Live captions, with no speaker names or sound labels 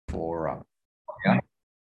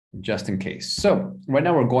just in case. So right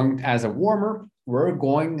now we're going, as a warmer, we're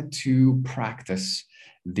going to practice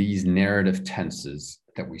these narrative tenses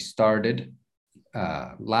that we started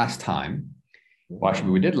last time. Well, actually,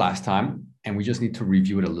 we did last time, and we just need to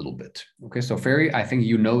review it a little bit. Okay, so Ferry, I think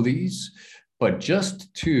you know these, but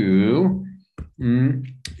just to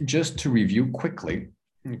review quickly.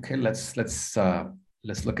 Okay, let's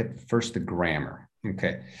look at first the grammar.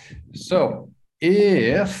 Okay, so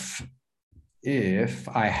if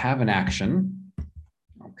I have an action,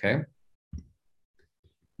 okay,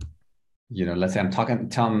 let's say I'm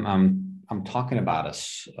talking about a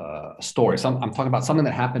story. I'm talking about something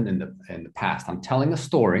that happened in the past. I'm telling a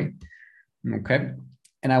story, okay,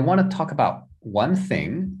 and I want to talk about one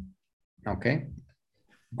thing, okay,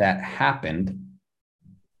 that happened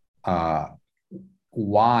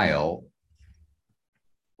while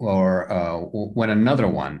or when another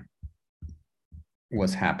one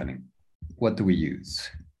was happening. What do we use?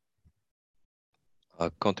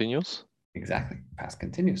 Continuous. Exactly, past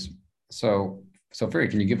continuous. So Ferry,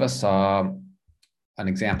 can you give us an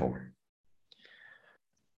example?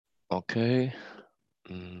 Okay.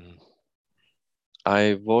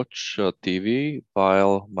 I watched TV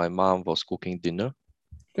while my mom was cooking dinner.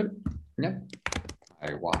 Good. Yeah.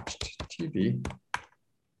 I watched TV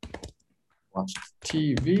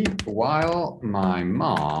while my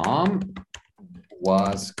mom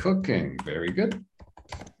was cooking. Very good.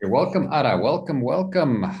 You're welcome, Ara.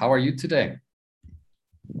 Welcome. How are you today?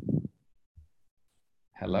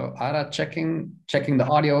 Hello, Ara. Checking the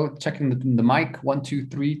audio, checking the mic. 1, 2,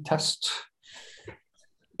 3, test.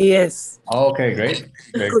 Yes. Okay, great.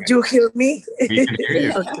 Could you hear me? We can hear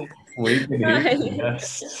you. Okay. We can hear you.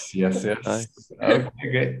 Yes. Hi. Okay,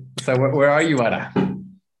 great. So where are you, Ara?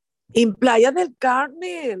 In Playa del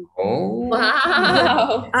Carmen. Oh,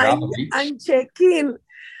 wow. I'm checking.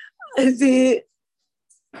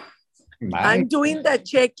 I'm doing the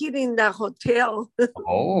check-in in the hotel.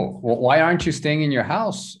 Oh, well, why aren't you staying in your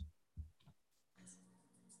house?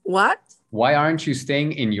 What? Why aren't you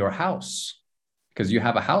staying in your house? Because you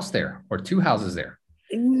have a house there or two houses there.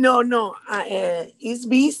 No. It's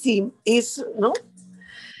busy. It's no.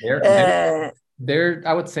 They're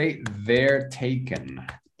I would say they're taken,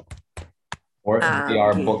 or they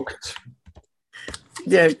are booked.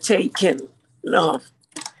 They're taken. No.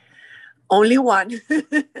 Only one.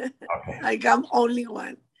 Okay. I got only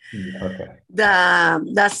one. Okay.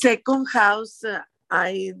 The second house,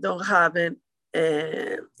 I don't have it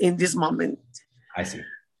in this moment. I see.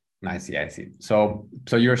 So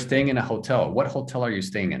you're staying in a hotel. What hotel are you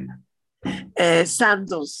staying in?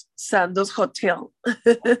 Sandos Hotel.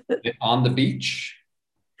 On the beach?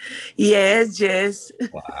 Yes.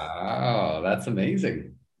 Wow, that's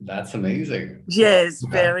amazing. Yes,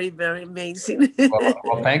 very, very amazing.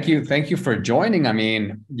 well, thank you for joining. I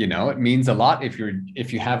mean, it means a lot if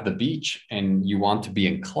you have the beach and you want to be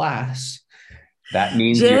in class. That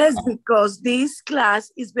means yes, because this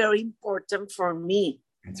class is very important for me.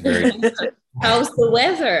 It's very. How's the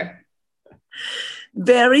weather?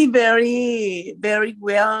 Very, very, very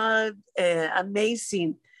well.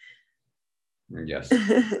 Amazing. Yes,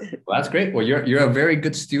 well, that's great. Well, you're a very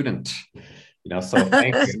good student. So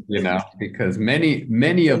thank you. Because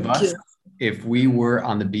many of us, if we were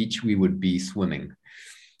on the beach, we would be swimming.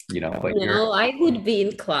 But no, I would be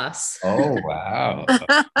in class. Oh wow!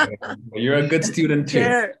 You're a good student too.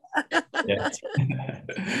 Sure. Yes.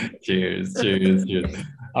 Cheers.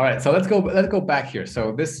 All right, so let's go back here.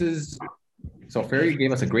 So Ferry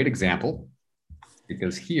gave us a great example,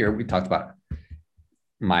 because here we talked about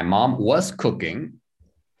my mom was cooking.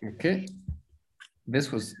 Okay.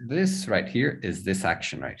 This right here is this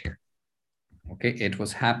action right here. Okay, it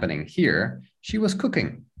was happening here. She was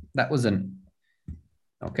cooking. That was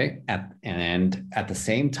okay. And at the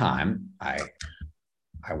same time, I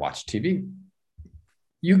watched TV.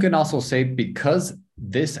 You can also say, because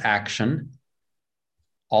this action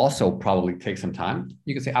also probably takes some time,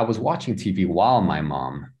 you can say, I was watching TV while my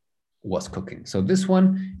mom was cooking. So this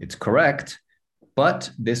one, it's correct,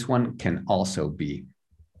 but this one can also be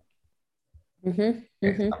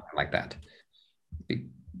something like that.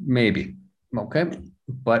 Maybe. Okay.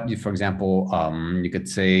 But for example, you could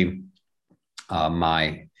say,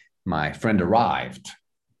 my friend arrived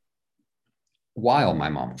while my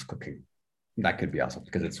mom was cooking. That could be also,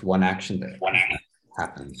 because it's one action that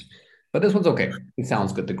happens. But this one's okay. It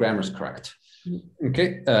sounds good. The grammar is correct.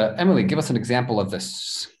 Okay. Emily, give us an example of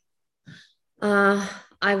this.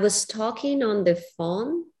 I was talking on the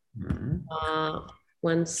phone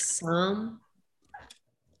when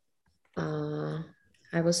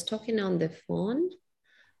I was talking on the phone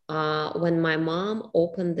when my mom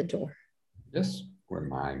opened the door. Yes. Where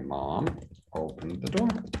my mom opened the door.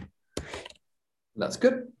 That's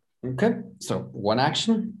good. Okay, so one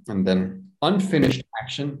action and then unfinished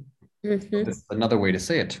action. Mhm. This is another way to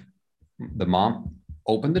say it. The mom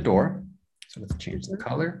opened the door. So let's change the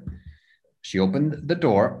color. She opened the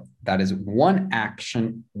door. That is one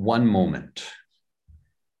action, one moment.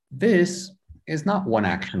 This is not one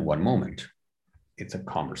action, one moment. It's a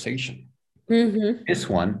conversation. Mhm. This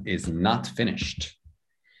one is not finished.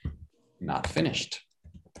 Not finished.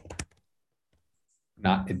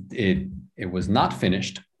 It was not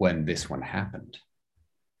finished when this one happened.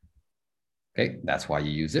 Okay, that's why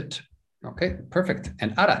you use it. Okay, perfect.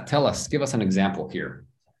 And Ara, give us an example here.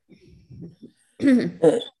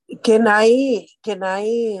 Can I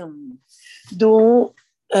do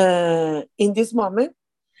in this moment?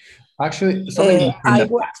 Actually, something in the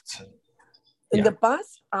past. In the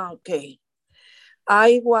past? Okay.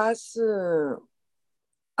 I was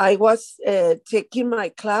taking my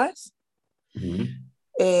class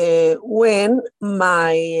when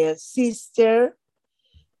my sister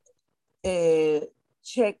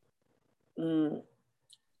checked.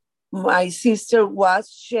 My sister was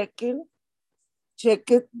checking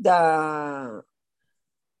the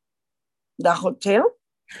hotel.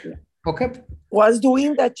 Okay. Was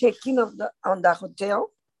doing the checking of on the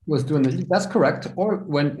hotel. Was doing that's correct. Or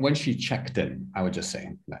when she checked in, I would just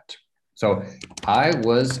say that. So I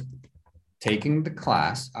was taking the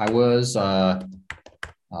class. I was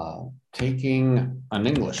taking an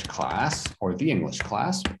English class or the English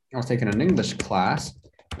class. I was taking an English class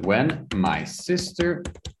when my sister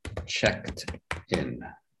checked in.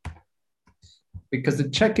 Because the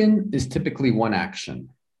check-in is typically one action.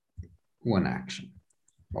 One action.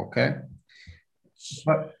 Okay.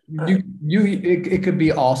 But it could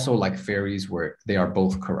be also like fairies where they are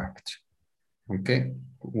both correct. Okay.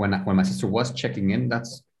 When my sister was checking in, that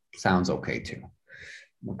sounds okay too.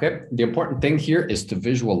 Okay. The important thing here is to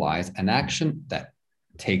visualize an action that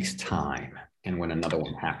takes time and when another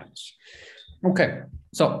one happens. Okay.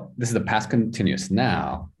 So this is the past continuous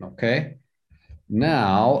now. Okay.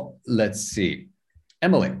 Now let's see.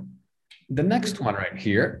 Emily, the next one right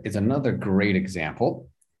here is another great example.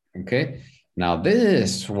 Okay. Now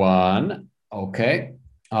this one, okay.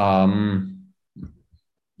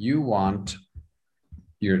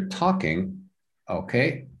 You're talking,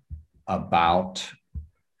 okay, about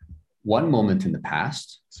one moment in the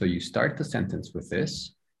past. So you start the sentence with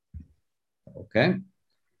this, okay,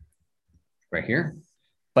 right here.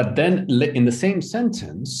 But then in the same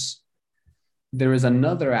sentence, there is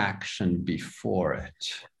another action before it.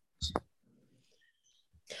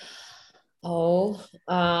 Oh,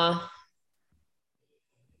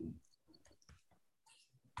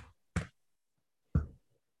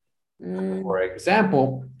 For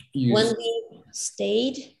example, when we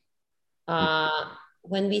stayed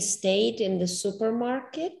in the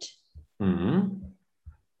supermarket.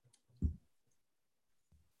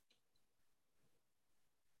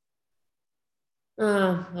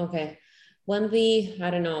 Okay. When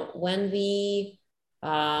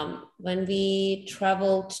we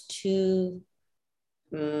traveled to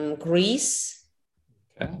Greece.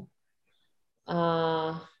 Okay.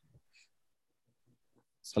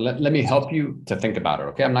 So let me help you to think about it.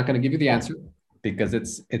 Okay, I'm not going to give you the answer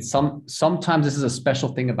because sometimes this is a special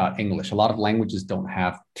thing about English. A lot of languages don't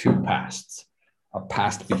have two pasts, a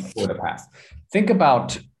past before the past. Think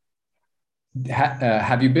about,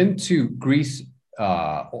 have you been to Greece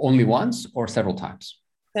only once or several times?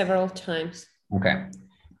 Several times. Okay,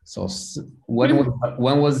 so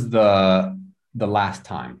when was the last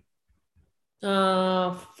time?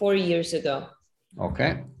 4 years ago.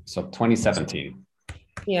 Okay, so 2017.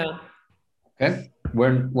 Yeah. Okay,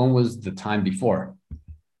 when was the time before?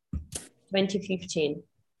 2015.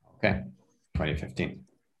 Okay, 2015.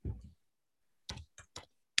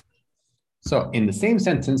 So in the same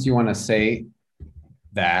sentence, you want to say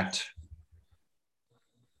that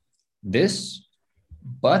this,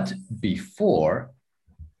 but before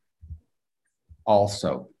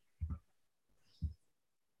also.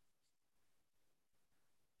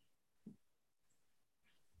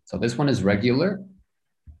 So this one is regular,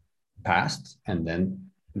 past, and then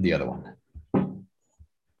the other one.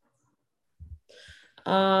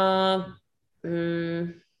 I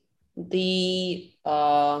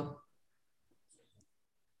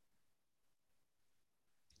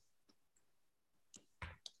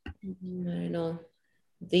don't know,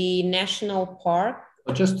 the national park.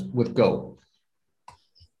 Just with go.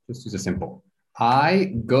 Just use a simple.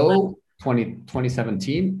 I go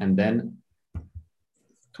 2017 and then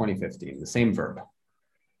 2015, the same verb.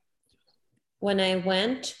 When I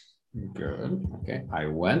went Good. Okay. I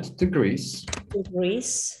went to Greece. To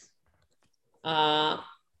Greece. I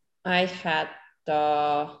had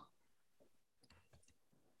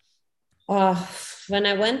when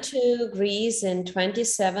I went to Greece in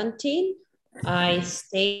 2017, I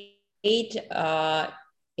stayed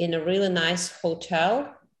in a really nice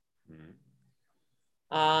hotel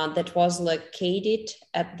that was located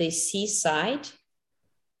at the seaside.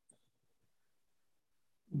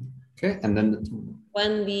 Okay. And then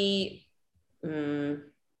When we,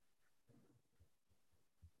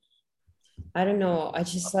 I don't know, I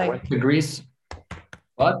just I like went to Greece,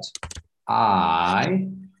 but I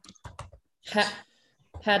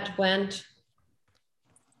had went,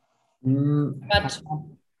 but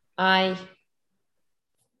I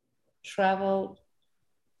traveled.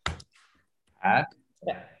 I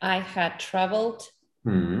had traveled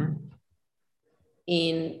in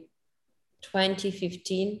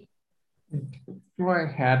 2015. I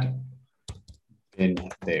had been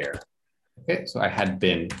there. Okay, so I had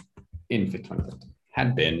been in 2015.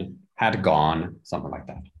 Had been, had gone, something like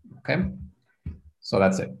that. Okay, so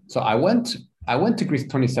that's it. So I went to Greece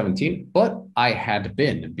 2017, but I had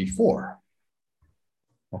been before.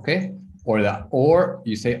 Okay, or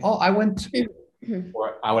you say, oh, I went,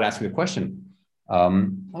 or I would ask you the question.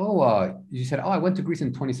 You said, oh, I went to Greece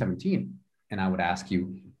in 2017, and I would ask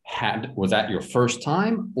you, was that your first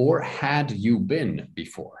time, or had you been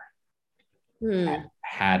before?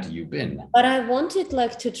 Had you been? But I wanted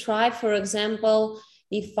like to try, for example,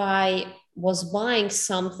 if I was buying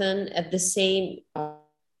something at the same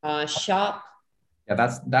shop.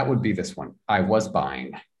 Yeah, that would be this one. I was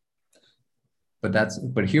buying.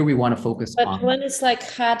 But here we want to focus on. But when it's like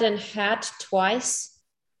had and had twice.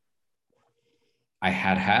 I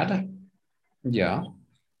had. Yeah.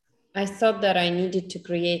 I thought that I needed to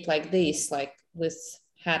create like this, like with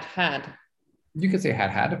had. You could say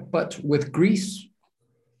had, but with Greece,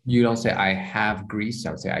 you don't say I have Greece.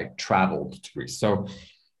 I would say I traveled to Greece. So,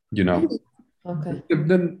 Okay.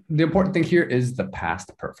 The important thing here is the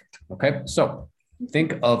past perfect. Okay. So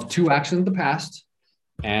think of two actions in the past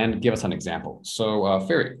and give us an example. So,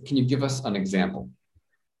 Ferry, can you give us an example?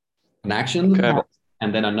 An action in the past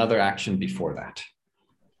and then another action before that.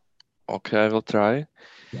 Okay, I will try.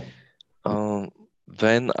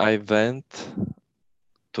 When I went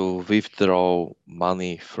to withdraw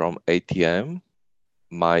money from ATM,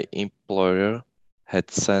 my employer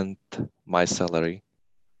had sent my salary.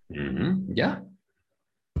 Yeah,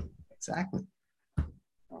 exactly.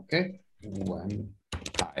 Okay, when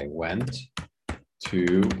I went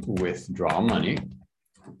to withdraw money,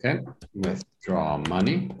 withdraw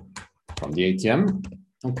money from the ATM,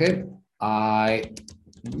 I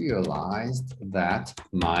realized that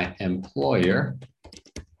my employer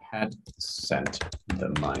had sent the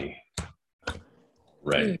money.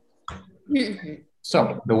 Right.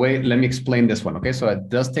 So let me explain this one. Okay, so it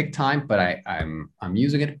does take time, but I'm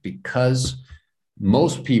using it because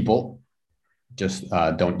most people just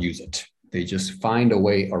don't use it. They just find a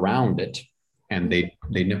way around it, and they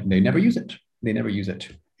never use it. They never use it.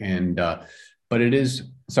 And but it is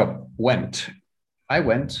so went. I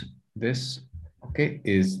went. This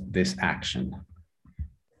is this action.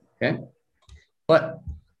 Okay, but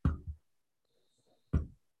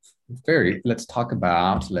let's talk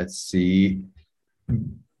about. Let's see.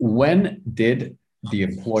 When did the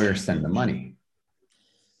employer send the money?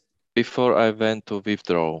 Before I went to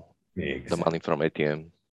withdraw the money from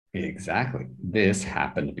ATM. Exactly. This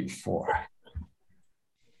happened before.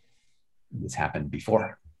 This happened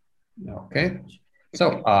before. Okay.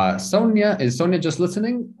 So Sonia, is Sonia just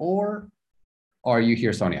listening, or are you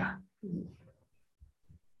here, Sonia?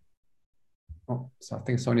 Oh, so I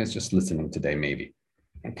think Sonia is just listening today, maybe.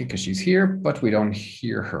 Okay, because she's here, but we don't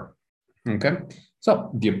hear her. Okay.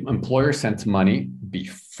 So the employer sent money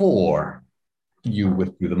before you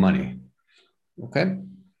withdrew the money. Okay.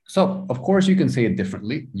 So of course you can say it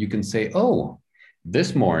differently. You can say, oh,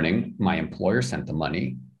 this morning my employer sent the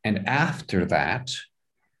money, and after that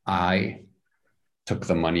I took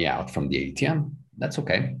the money out from the ATM. That's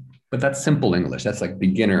okay. But that's simple English. That's like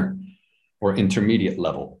beginner or intermediate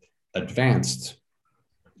level. Advanced,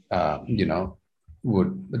 advanced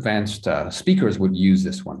speakers would use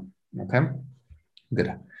this one. Okay. Good.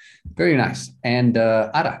 Very nice. And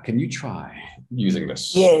Ada, can you try using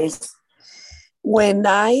this? Yes. When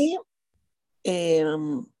I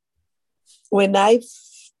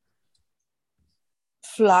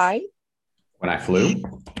fly. When I flew?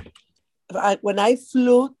 When I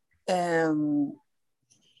flew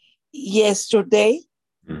yesterday,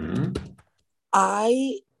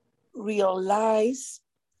 I realized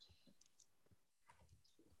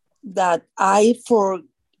that I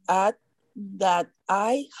add that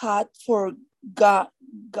I had forgot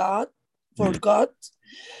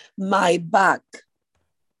my bag.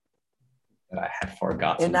 That I had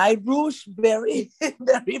forgotten. And I rushed very,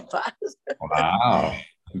 very fast. Wow,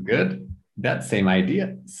 good. That same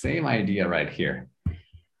idea right here.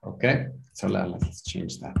 Okay, so let's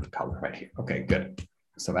change that color right here. Okay, good.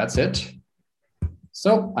 So that's it.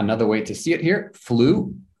 So another way to see it here,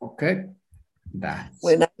 flew. Okay, that's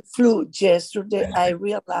When I flew yesterday, I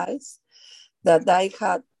realized that I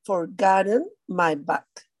had forgotten my bag.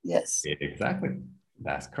 Yes. exactly.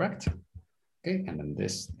 That's correct. Okay, and then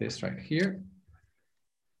this right here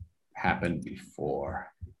happened before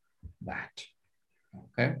that.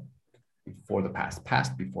 Okay, before the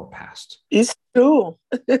past before past. It's true.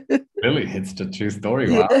 Really, it's the true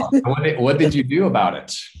story. Yeah. Wow. What did you do about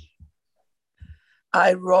it?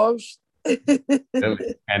 I rushed.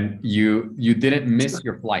 Really? And you didn't miss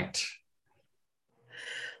your flight.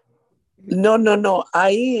 No.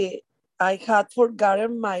 I had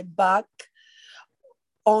forgotten my bag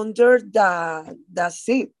under the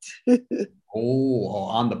seat. Oh,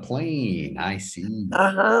 on the plane. I see.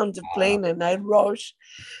 On the plane, and I rushed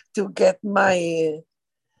to get my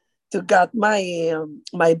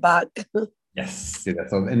my bag. Yes. See that.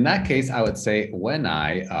 So in that case, I would say when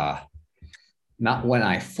I not when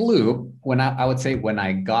I flew, I would say when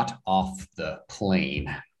I got off the plane.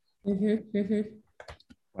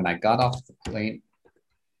 When I got off the plane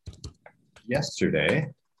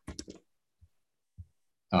yesterday,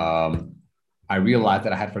 I realized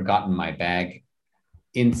that I had forgotten my bag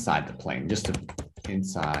inside the plane, just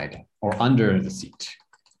inside or under the seat.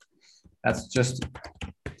 That's just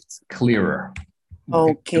clearer.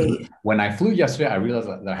 Okay. When I flew yesterday, I realized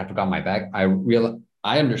that I had forgotten my bag.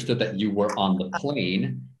 I understood that you were on the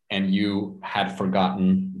plane and you had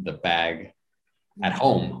forgotten the bag at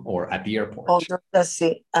home or at the airport. Under the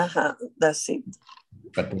seat. That's it.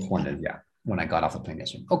 But this one is, yeah, when I got off the plane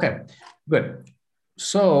yesterday. Okay, good.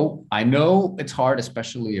 So I know it's hard,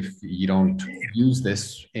 especially if you don't use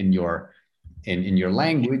this in your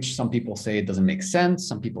language. Some people say it doesn't make sense.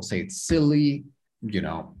 Some people say it's silly. You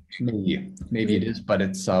know, maybe it is, but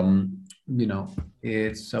it's you know,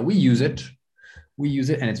 it's we use it,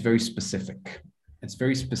 and it's very specific. It's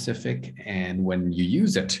very specific, and when you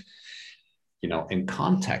use it, you know, in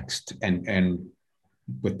context and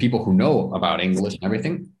with people who know about English and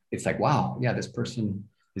everything, it's like, wow, yeah, this person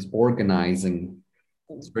is organizing.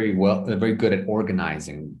 It's very good at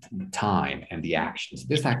organizing the time and the actions.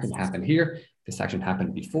 This action happened here. This action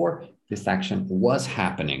happened before. This action was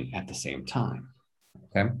happening at the same time.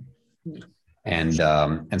 Okay, and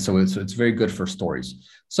so it's very good for stories.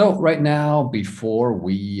 So right now, before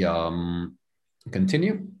we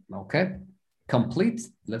continue, okay, complete.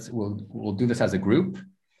 We'll do this as a group.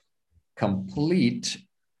 Complete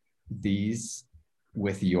these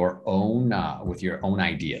with your own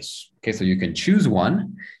ideas. Okay, so you can choose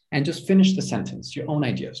one and just finish the sentence. Your own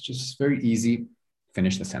ideas, just very easy.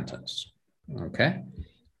 Finish the sentence. Okay,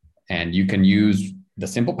 and you can use the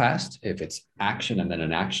simple past if it's action and then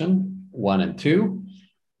an action, 1 and 2.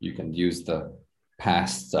 You can use the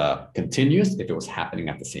past continuous if it was happening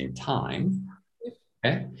at the same time.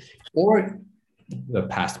 Okay, or the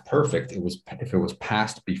past perfect if it was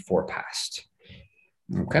past before past.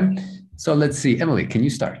 Okay, so let's see. Emily, can you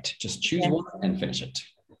start? Just choose one and finish it.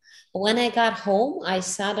 When I got home, I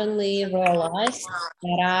suddenly realized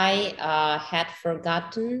that I had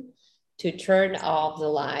forgotten to turn off the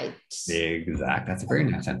lights. Exactly. That's a very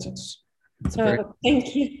nice sentence.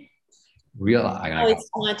 Thank you. It's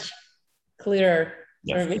much clearer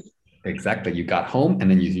for me. Exactly. You got home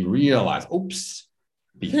and then you realize, oops,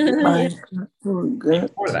 before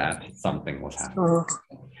that, something was happening.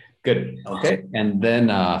 Good. Okay. And then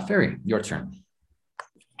Ferry, your turn.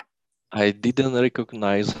 I didn't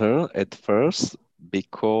recognize her at first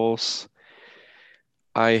because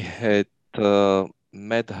I had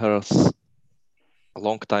met her a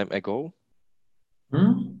long time ago.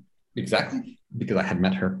 Exactly. Because I had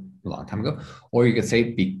met her a long time ago. Or you could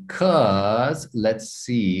say because, let's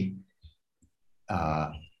see.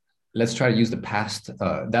 Let's try to use the past.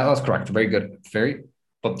 That was correct. Very good, Ferry.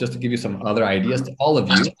 But just to give you some other ideas to all of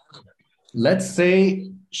you, let's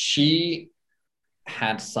say she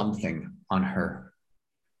had something on her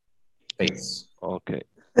face. Okay.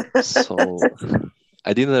 So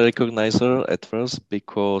I didn't recognize her at first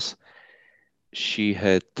because she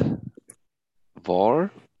had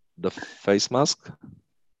wore the face mask.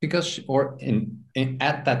 Because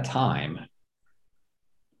at that time,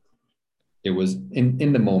 it was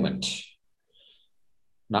in the moment.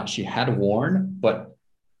 Not she had worn, but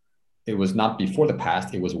it was not before the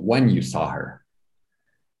past. It was when you saw her.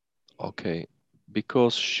 Okay,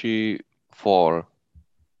 because she wore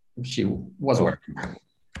She was Oh. wearing.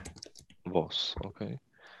 was. Okay.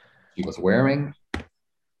 She was wearing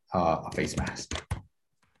a face mask.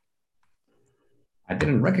 I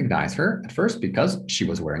didn't recognize her at first because she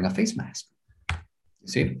was wearing a face mask. You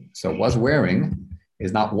see, so was wearing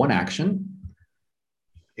is not one action.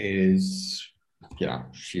 Is,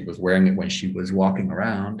 she was wearing it when she was walking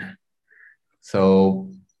around. So,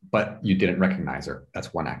 but you didn't recognize her.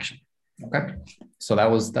 That's one action. Okay. So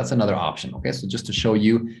that's another option. Okay. So just to show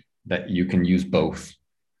you that you can use both,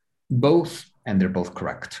 and they're both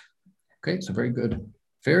correct. Okay. So very good.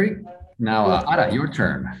 Very. Now, Ara, your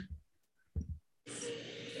turn.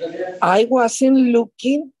 I wasn't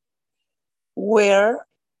looking where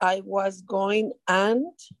I was going and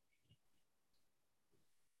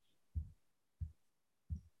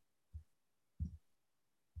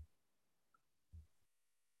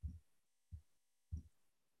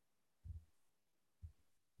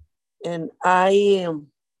I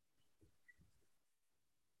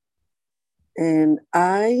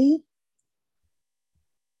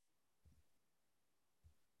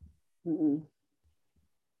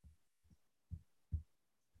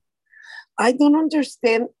don't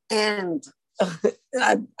understand and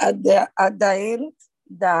at the end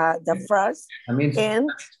the phrase I mean,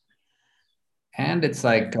 and it's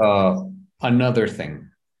like another thing.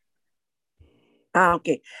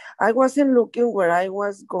 Okay. I wasn't looking where I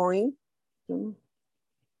was going.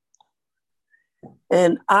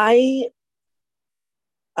 And I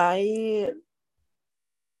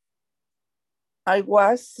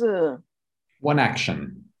was One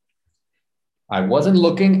action. I wasn't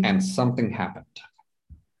looking and something happened.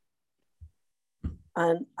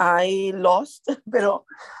 and I lost, pero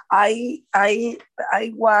I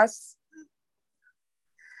was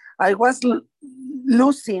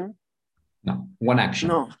losing. No, one action.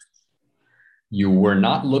 No. You were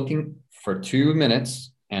not looking for 2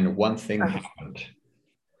 minutes and one thing happened.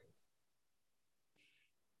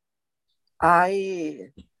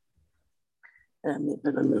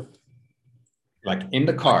 Like in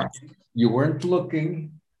the car, you weren't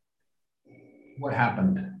looking. What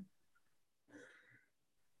happened?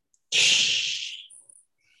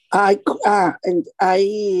 And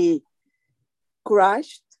I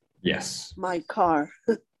crashed Yes. my car.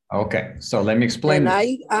 Okay, so let me explain.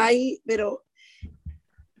 And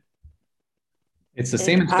it's the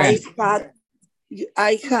same in Spanish.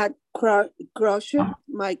 I had crushed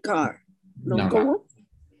my car. No.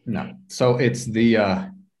 So it's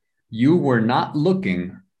the you were not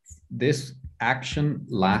looking. This action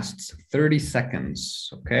lasts 30 seconds.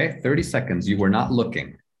 Okay, 30 seconds. You were not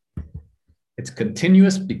looking. It's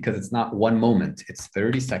continuous because it's not one moment. It's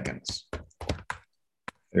 30 seconds.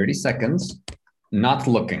 30 seconds, not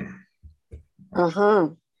looking.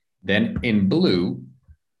 Then in blue,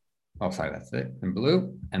 that's it, in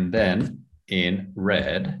blue. And then in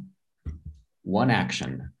red, one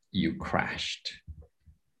action, you crashed.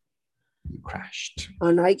 You crashed.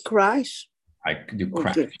 And I crashed. You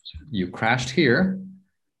crashed. Okay. You crashed here.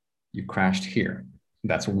 You crashed here.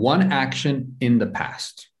 That's one action in the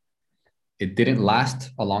past. It didn't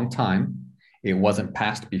last a long time. It wasn't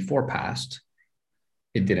past before past.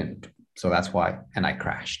 It didn't. So that's why. And I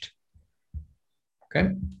crashed.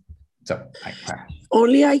 Okay. So I crashed.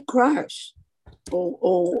 Only I crashed.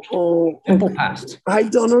 Simple past. I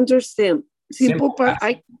don't understand. Simple past.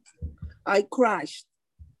 I crashed.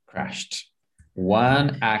 Crashed.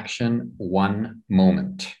 One action, one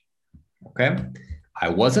moment. Okay. I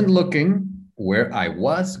wasn't looking where I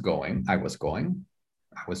was going. I was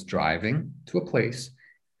driving to a place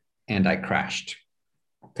and I crashed.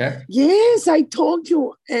 Okay. Yes, I told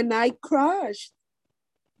you, and I crashed.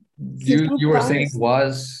 You were saying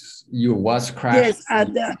you was crashed.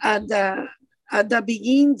 Yes, at the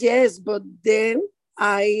beginning, yes, but then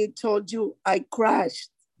I told you I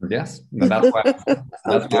crashed. Yes, no, that's why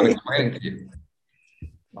I'm explaining to you.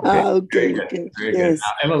 Okay. Very good.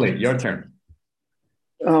 Now, Emily, your turn.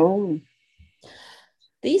 Oh.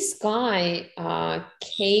 This guy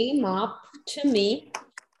came up to me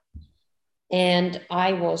and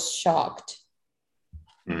I was shocked.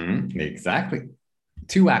 Exactly.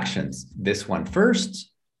 2 actions. This one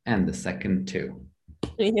first and the second 2.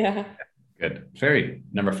 Yeah. Good. Ferry,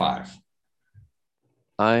 number 5.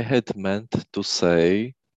 I had meant to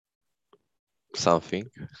say something.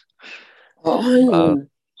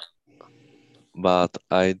 But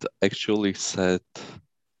I'd actually said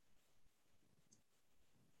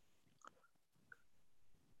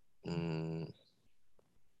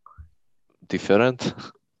different.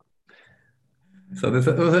 So this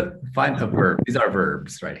was find a verb. These are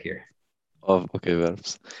verbs right here. Okay,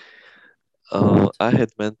 verbs. I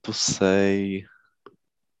had meant to say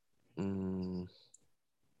mm,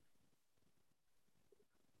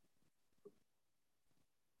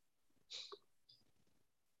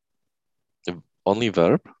 only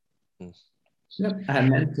verb. Yep. I had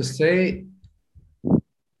meant to say,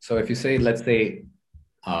 so if you say, let's say,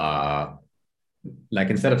 like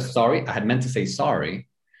instead of sorry, I had meant to say sorry.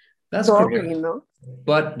 That's Sorry, correct, no?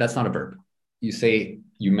 but that's not a verb.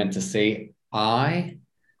 You meant to say I.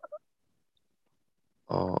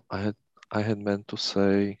 I had meant to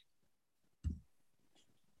say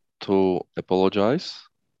to apologize.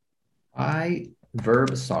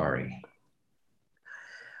 Verb sorry.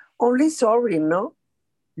 Only sorry, no?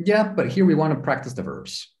 Yeah, but here we want to practice the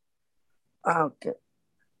verbs. Okay.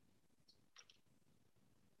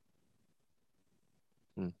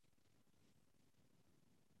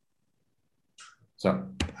 So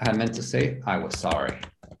I had meant to say I was sorry.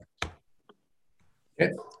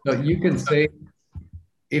 Okay, so you can say,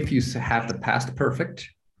 if you have the past perfect,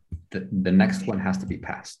 the next one has to be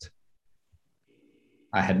past.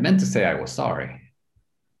 I had meant to say I was sorry.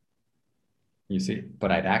 You see,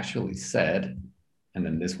 but I'd actually said, and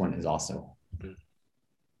then this one is also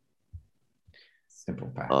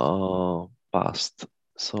simple past. Past.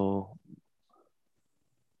 So,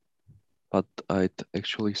 but I'd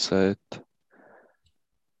actually said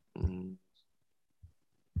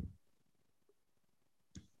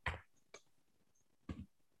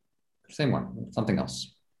Same one, something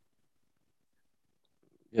else.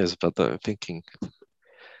 yes, but I'm thinking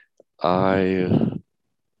I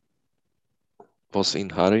was in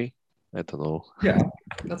hurry. I don't know. Yeah,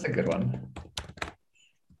 that's a good one. I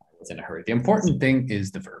was in a hurry. The important thing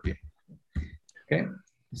is the verb. Okay,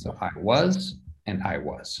 so I was and I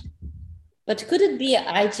was. But could it be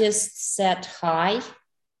I just said hi?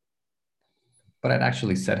 But I'd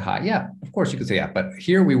actually said hi. Yeah, of course you could say yeah. But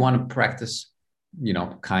here we want to practice,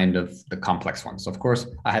 kind of the complex ones. Of course,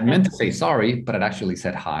 I had meant to say sorry, but I'd actually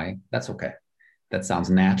said hi. That's okay. That sounds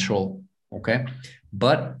natural. Okay.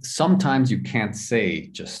 But sometimes you can't say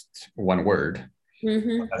just one word.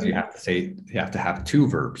 Mm-hmm. You have to have two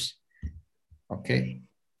verbs. Okay.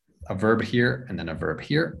 A verb here and then a verb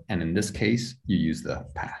here. And in this case, you use the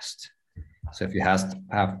past. So if you have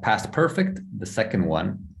past perfect, the second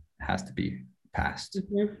one has to be past.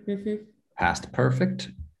 Past perfect,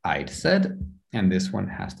 I'd said, and this one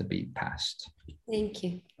has to be past. Thank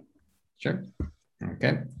you. Sure.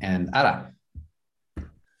 Okay. And Ara.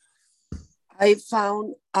 I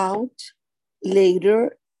found out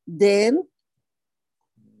later then.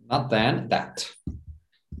 Not then, that.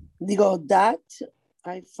 Digo, that.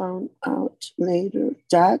 I found out later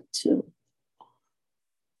that.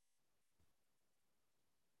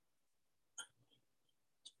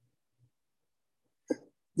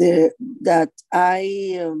 That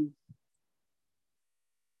I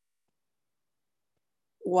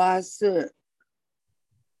was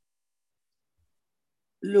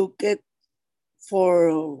looked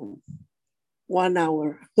for 1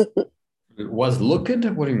 hour. It was looked?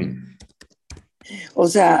 What do you mean? O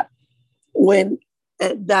sea, when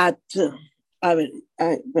that, I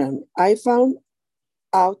found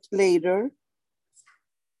out later,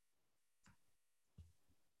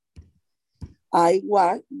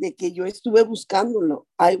 de que yo estuve buscándolo.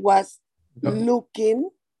 I was looking,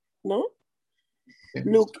 ¿no? Okay.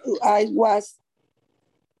 Look, I was.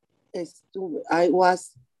 So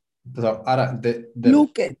Ara,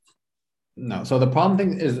 look it. No. So the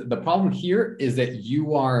problem here is that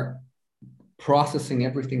you are processing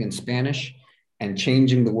everything in Spanish and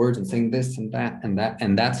changing the words and saying this and that and that,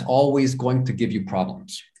 and that's always going to give you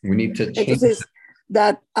problems. We need to change. Entonces,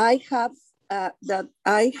 that I have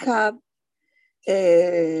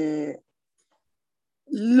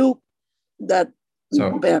look that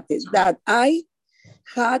so that I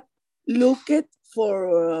had looked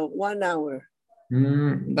for 1 hour.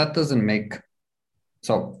 That doesn't make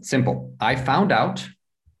so simple. I found out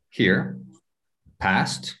here,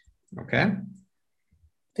 past, okay?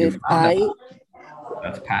 That's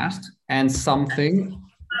past, and something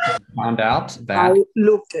found out that I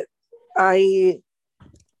looked at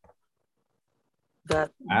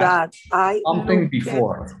something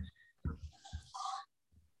before.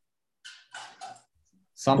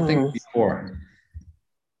 Something before.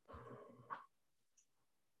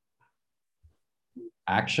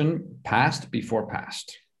 Action, past before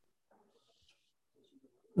past.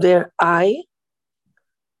 There I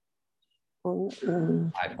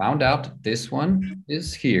found out this one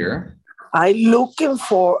is here. I looked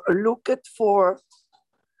for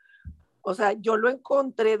O sea, yo lo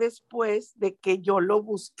encontré después de que yo lo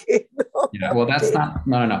busqué, ¿no? Yeah, well, that's not,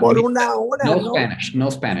 no. Por una hora, No ¿no? Spanish, no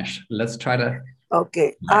Spanish. Let's try to.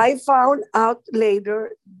 Okay. I found out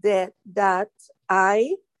later that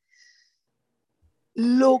I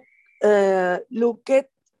looked at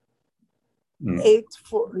it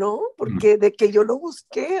for, ¿no? Porque de que yo lo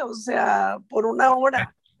busqué, o sea, por una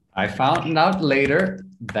hora. I found out later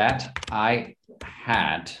that I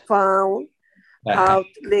had. Found out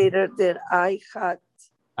later that I had.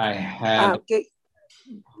 Okay.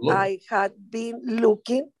 I had been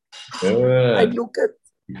looking. Good. I look at.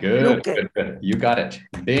 Good. You got it.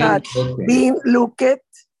 Been looking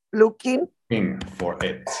for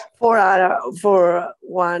it. For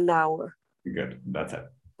 1 hour. Good. That's it.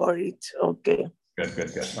 For it. Okay.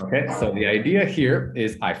 Good. Okay. So the idea here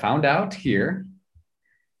is I found out here,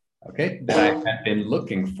 okay, that I had been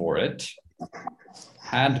looking for it.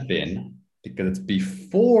 Had been, because it's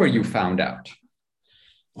before you found out.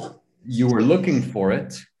 You were looking for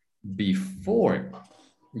it before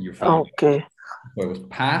you found out. Okay. So it was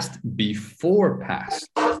past before past.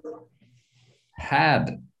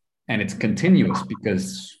 Had, and it's continuous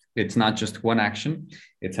because it's not just one action,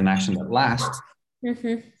 it's an action that lasts.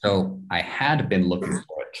 So I had been looking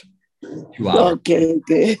for it 2 hours. Okay.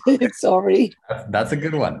 Sorry. That's a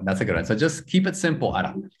good one. So just keep it simple,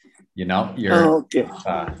 Ara. You know,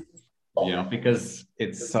 because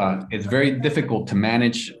it's very difficult to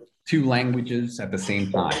manage 2 languages at the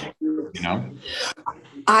same time, you know?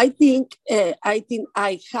 I think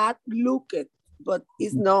I had looked, but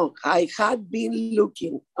it's not. I had been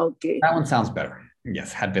looking. Okay. That one sounds better.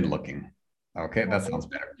 Yes, had been looking. Okay, that sounds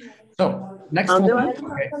better. So next one.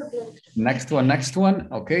 Okay. Next one.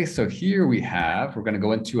 Okay, so here we're going to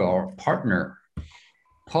go into our partner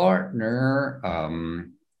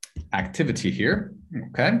activity here.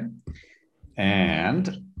 Okay.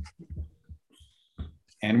 And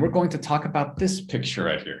we're going to talk about this picture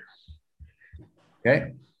right here.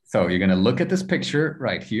 Okay, so you're going to look at this picture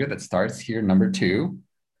right here that starts here, number 2.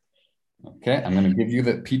 Okay, I'm going to give you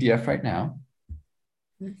the PDF right now.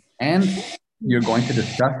 And you're going to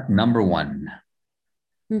discuss number 1.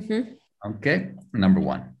 Okay, number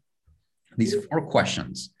 1. These 4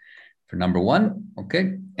 questions for number 1.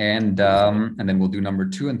 Okay, and then we'll do number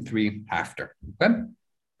 2 and 3 after. Okay.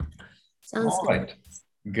 Sounds all right.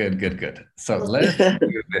 Good. So let's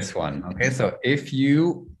do this one. Okay, so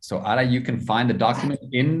Ara, you can find the document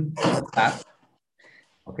in WhatsApp.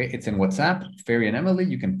 Okay, it's in WhatsApp. Ferry and Emily,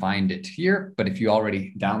 you can find it here. But if you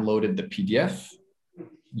already downloaded the PDF,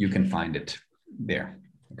 you can find it there.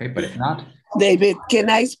 Okay, but if not, David,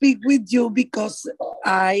 can I speak with you because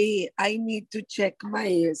I need to check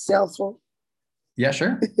my cell phone? Yeah,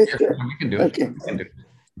 sure. We can do it. Okay. We can do it.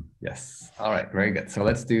 Yes. All right. Very good. So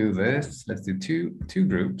let's do this. Let's do two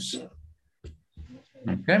groups.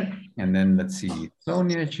 Okay. And then let's see.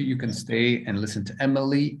 Sonia, you can stay and listen to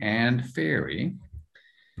Emily and Ferry.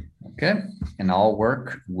 Okay. And I'll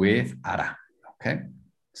work with Ara. Okay.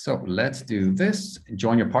 So let's do this.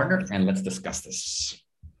 Join your partner and let's discuss this.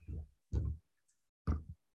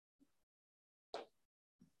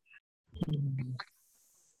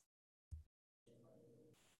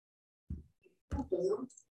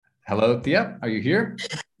 Hello, Tia, are you here?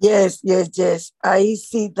 Yes. I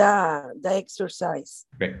see the exercise.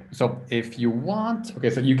 Great. So if you want, okay,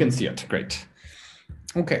 so you can see it. Great.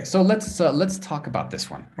 Okay, so let's talk about this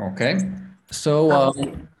one. Okay, so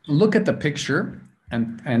look at the picture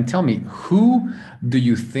and tell me, who do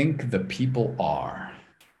you think the people are?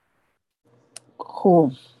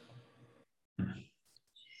 Who?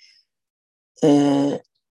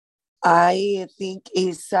 I think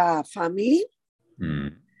it's a family.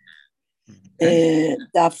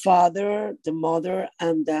 The father, the mother,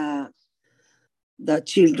 and the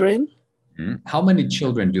children. How many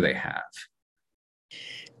children do they have?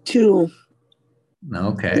 2.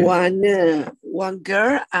 Okay. One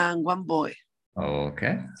girl and 1 boy.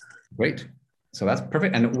 Okay, great. So that's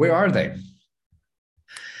perfect. And where are they?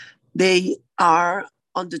 They are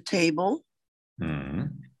on the table.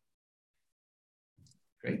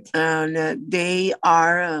 Great. And they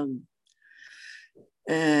are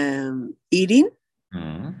eating.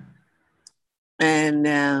 And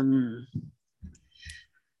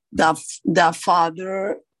the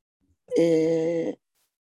father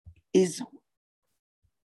is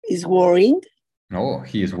worrying. Oh,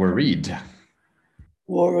 he is worried.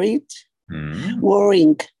 Worrying.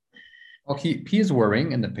 Oh, he is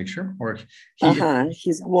worrying in the picture, or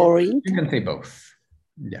he's worrying. You can say both.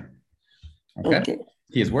 Yeah. Okay.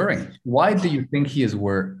 He is worrying. Why do you think he is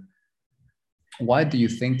worried? Why do you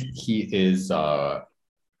think he is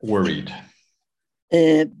worried?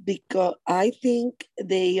 Because I think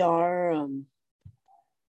they are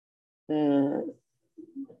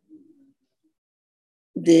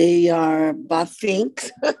bad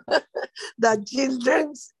things. The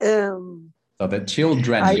children's So the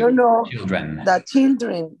children. I don't know. Children.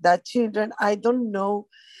 The children, I don't know.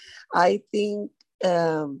 I think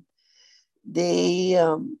they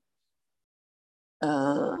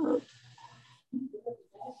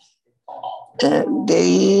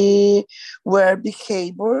they were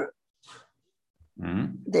behavior.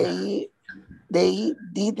 They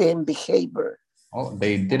didn't behavior. Oh,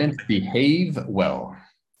 they didn't behave well.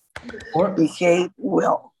 Or behave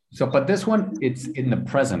well. So, but this one, it's in the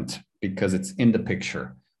present because it's in the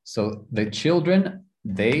picture. So the children,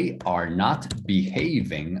 they are not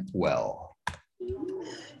behaving well.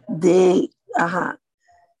 They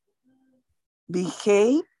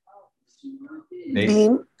behave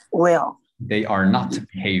being well. They are not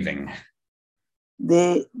behaving.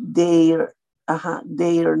 They're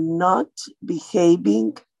not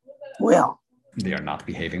behaving well. They are not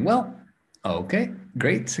behaving well. Okay,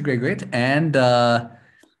 great.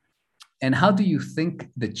 And how do you think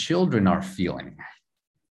the children are feeling?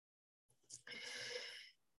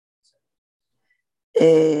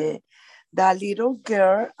 The little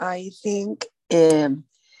girl, I think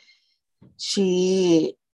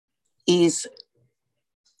she is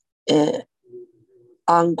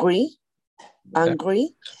angry,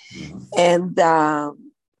 and the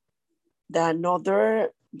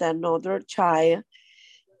another child,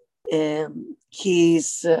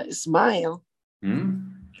 he's smile.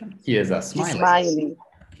 He is smiling.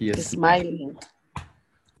 He is smiling.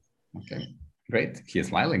 Okay, great. He is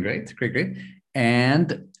smiling. Great.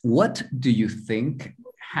 And what do you think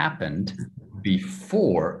happened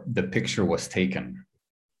before the picture was taken?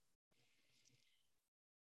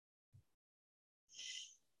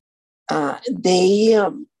 They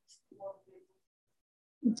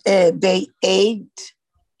ate.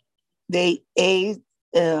 They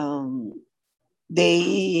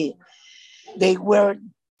were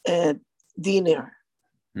dinner.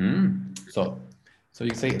 So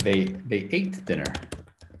you say they ate dinner.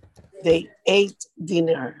 They ate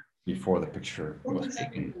dinner before the picture was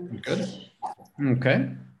taken. Good.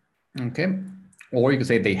 Okay. Or you could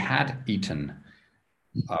say they had eaten.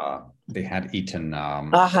 They had eaten.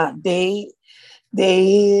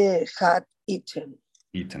 They had eaten.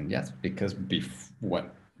 Eaten, yes, because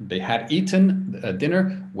what they had eaten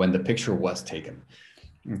dinner when the picture was taken.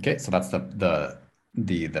 Okay, so that's the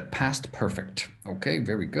past perfect. Okay,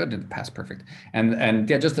 very good. The past perfect. And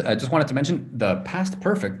yeah, I just wanted to mention the past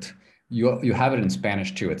perfect. You have it in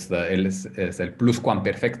Spanish too. It's es el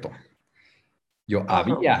pluscuamperfecto. Yo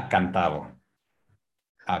había cantado.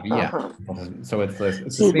 Había. So it's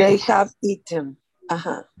See, they have eaten.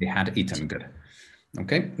 They had eaten. Good.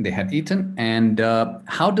 Okay, they had eaten. And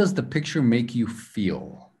how does the picture make you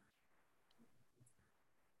feel?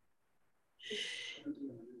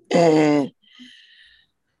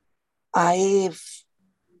 I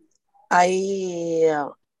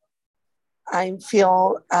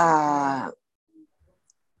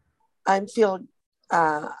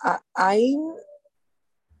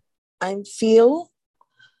feel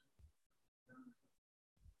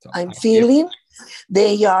I'm feeling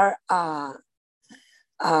they are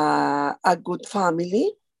a good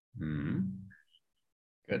family.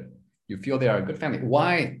 Good. You feel they are a good family.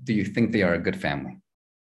 Why do you think they are a good family?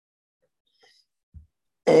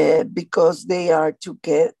 Because they are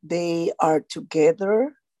together,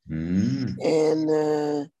 and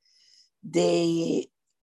they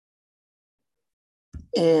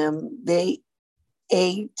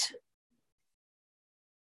ate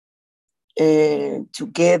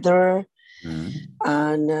together,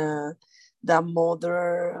 and the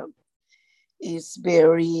mother is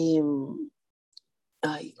very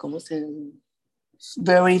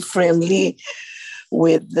very friendly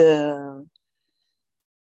with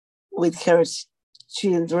her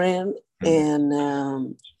children,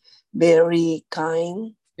 and very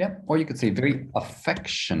kind. Yeah, or you could say very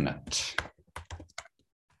affectionate.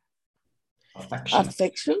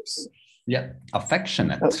 Affections? Yeah,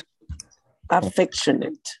 affectionate.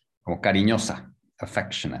 Affectionate. Como cariñosa,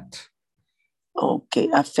 affectionate. Okay,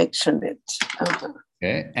 affectionate.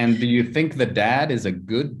 Okay, and do you think the dad is a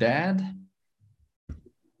good dad?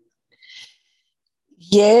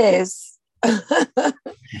 Yes.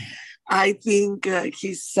 I think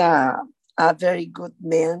he's a very good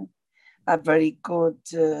man, a very good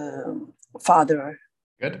father.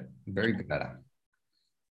 Good, very good.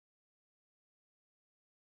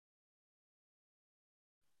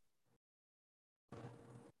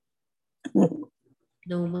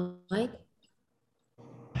 No, Mike.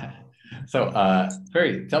 So,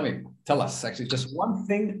 Ferry, tell us actually just one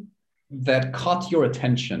thing that caught your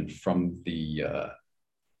attention from the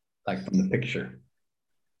from the picture.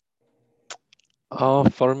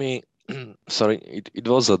 For me, sorry, it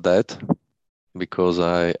was a dad because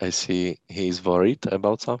I see he's worried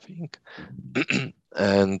about something.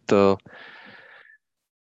 And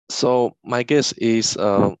so my guess is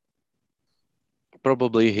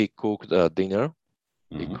probably he cooked dinner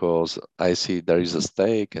because I see there is a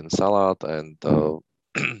steak and salad and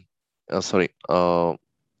sorry,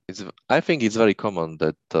 I think it's very common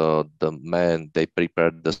that the men they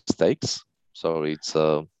prepare the steaks, so it's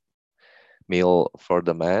a meal for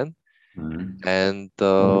the man, and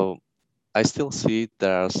I still see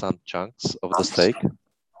there are some chunks of the steak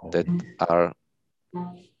that are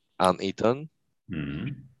uneaten,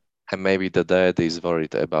 and maybe the dad is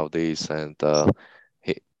worried about this, and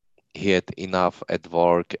he had enough at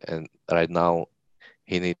work, and right now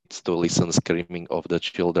he needs to listen screaming of the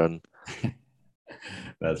children.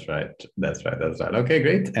 That's right. Okay,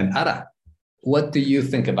 great. And Ara, what do you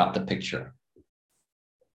think about the picture?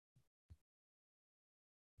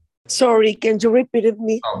 Sorry, can you repeat it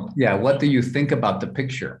me? Oh, yeah. What do you think about the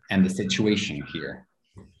picture and the situation here?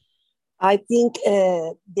 I think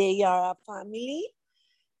they are a family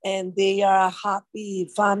and they are a happy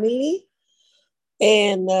family.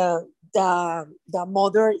 And the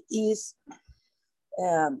mother is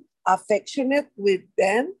affectionate with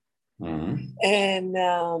them. And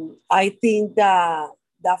I think the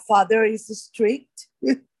father is strict.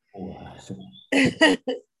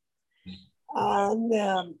 And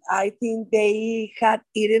I think they had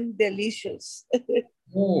eaten delicious.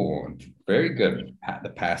 Oh, very good. The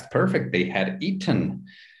past perfect. They had eaten,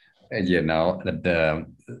 I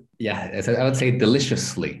would say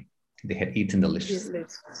deliciously. They had eaten deliciously.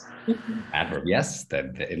 Adverb, yes.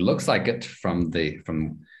 That it looks like it from the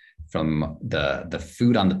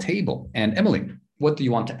food on the table. And Emily, what do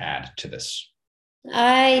you want to add to this?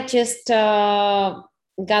 I just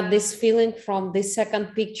got this feeling from the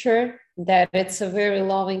second picture that it's a very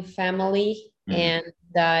loving family, and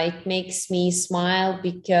it makes me smile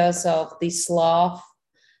because of this love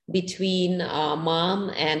between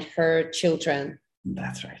mom and her children.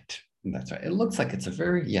 That's right. It looks like it's a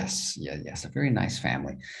very, a very nice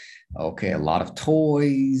family. Okay, a lot of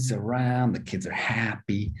toys around. The kids are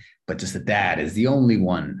happy, but just the dad is the only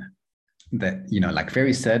one that, like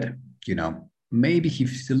Ferry said, maybe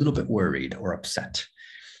he's a little bit worried or upset.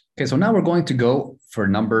 Okay, so now we're going to go for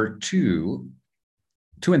number 2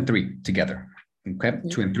 and 3 together. Okay,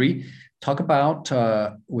 2 and 3. Talk about,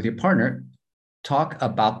 with your partner, talk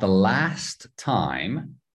about the last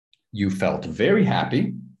time you felt very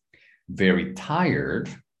happy, very tired,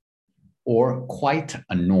 or quite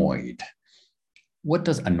annoyed. What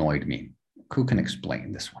does annoyed mean? Who can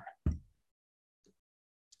explain this one?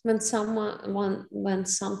 When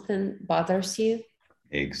something bothers you.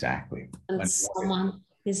 Exactly. And someone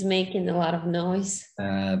is making a lot of noise.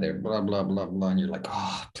 They're blah, blah, blah, blah. And you're like,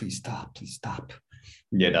 oh, please stop, please stop.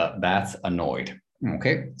 Yeah, that's annoyed.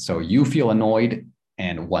 Okay, so you feel annoyed.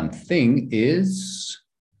 And one thing is,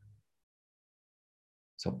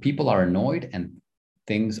 so people are annoyed and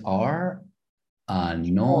things are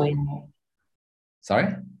annoyed.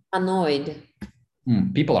 Sorry? Annoyed.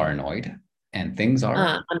 People are annoyed and things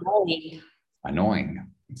are annoying.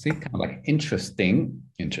 See, kind of like interesting,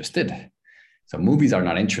 interested. So movies are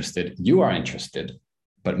not interested. You are interested,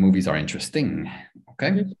 but movies are interesting.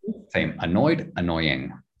 Okay. Same. Annoyed,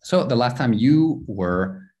 annoying. So the last time you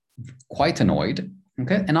were quite annoyed.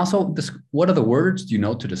 Okay. And also, what are the words you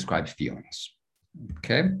know to describe feelings?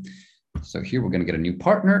 Okay. So here we're going to get a new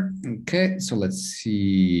partner. Okay. So let's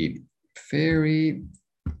see. Ferry.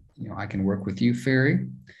 I can work with you, Ferry.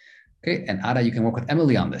 Okay. And Ada, you can work with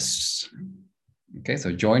Emily on this. Okay.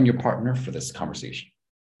 So join your partner for this conversation.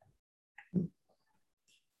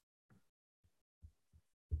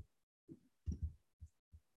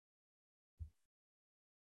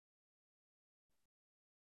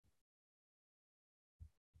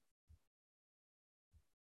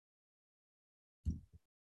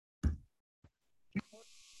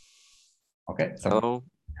 Okay, so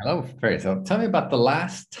hello, Ferry. So tell me about the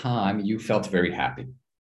last time you felt very happy.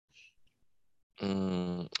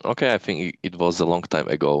 Okay, I think it was a long time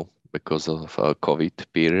ago because of COVID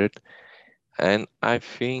period, and I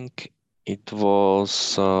think it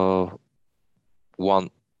was the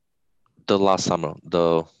last summer.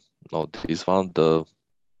 The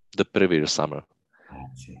previous summer. I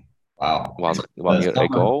see. Wow. One year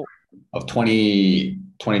ago of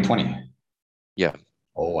 2020. Yeah.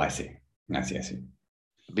 Oh, I see.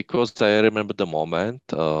 Because I remember the moment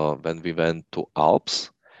when we went to Alps,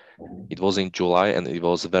 It was in July, and it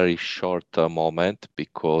was a very short moment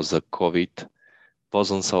because the COVID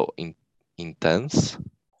wasn't so intense.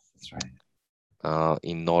 That's right.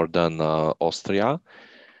 In northern Austria.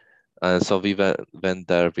 And so we went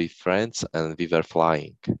there with friends, and we were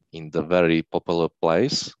flying in the very popular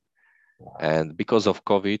place. And because of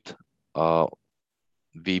COVID,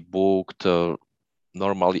 we booked a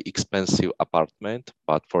normally expensive apartment,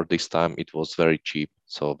 but for this time it was very cheap.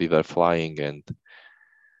 So we were flying, and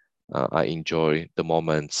I enjoy the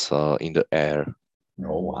moments in the air.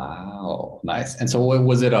 Oh, wow. Nice. And so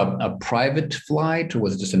was it a private flight, or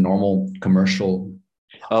was it just a normal commercial?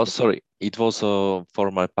 Oh, sorry. It was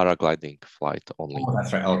for my paragliding flight only. Oh,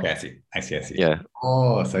 that's right. Okay, I see. Yeah.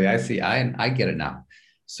 Oh, so I see. I get it now.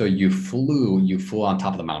 So you flew on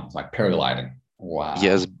top of the mountains, like paragliding. Wow.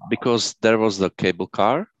 Yes, because there was the cable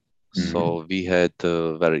car, Mhm. so we had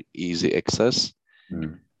very easy access.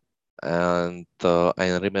 Mhm. And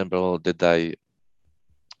I remember that I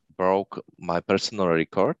broke my personal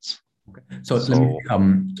records. So, let me,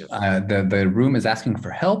 the room is asking for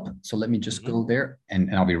help. So let me just go there,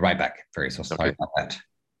 and I'll be right back. Very so sorry Okay. about that.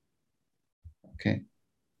 Okay.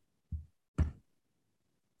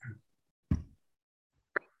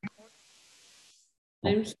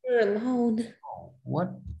 I'm here alone.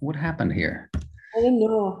 What happened here? I don't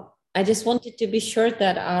know. I just wanted to be sure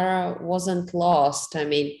that Ara wasn't lost. I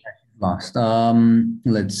mean, Lost.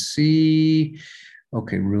 Let's see.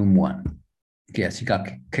 Okay, room 1. Yes, he got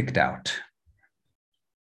kicked out.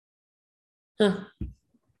 huh.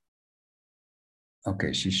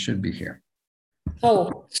 Okay, she should be here.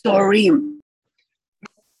 Oh, Sorry.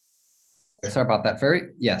 Sorry about that,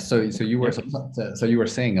 Ferry. Yeah, so you were so you were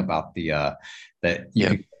saying about the that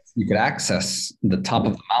you could access the top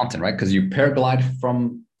of the mountain, right? Because you paraglide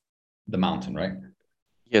from the mountain, right?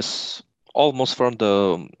 Yes, almost from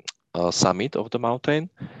the summit of the mountain.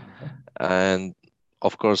 And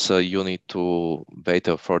of course, you need to wait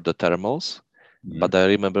for the thermals. But I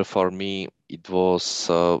remember for me, it was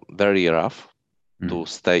very rough to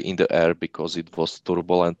stay in the air because it was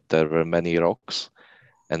turbulent. There were many rocks,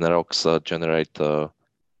 and the rocks generate the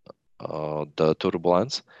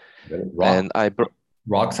turbulence. And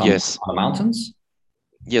rocks on, yes, on the mountains?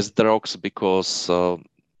 Yes, the rocks, because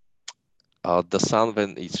the sun,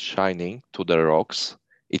 when it's shining to the rocks,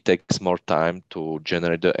 it takes more time to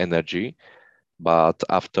generate the energy. But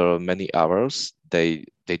after many hours, they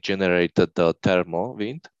generated the thermal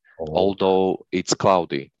wind, although it's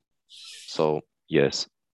cloudy. So yes.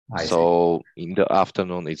 So in the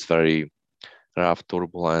afternoon, it's very rough,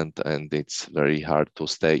 turbulent, and it's very hard to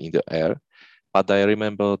stay in the air. But I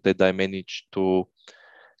remember that I managed to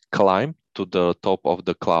climb to the top of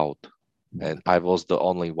the cloud. And I was the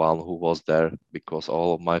only one who was there because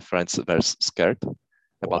all of my friends were scared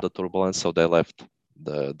about the turbulence, so they left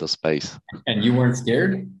the space. And you weren't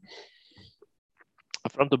scared?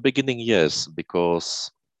 From the beginning, yes, because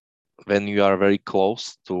when you are very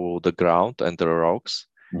close to the ground and the rocks,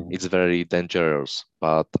 it's very dangerous.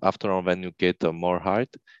 But after all, when you get more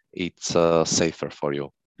height, it's safer for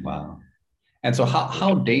you. Wow. And so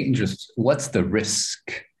how dangerous, what's the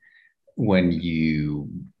risk when you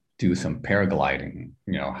do some paragliding?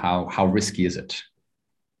 You know, how risky is it?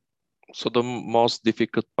 So the most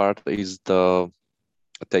difficult part is the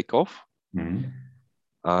takeoff.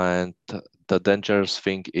 And the dangerous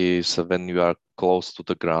thing is when you are close to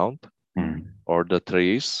the ground or the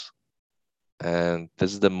trees. And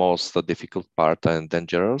this is the most difficult part and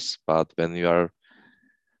dangerous. But when you are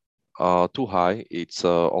too high, it's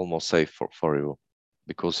almost safe for you,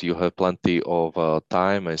 because you have plenty of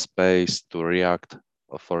time and space to react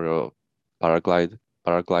for a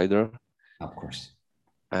paraglider. Of course.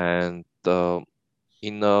 And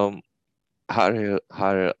in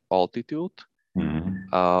higher altitude,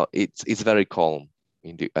 it's very calm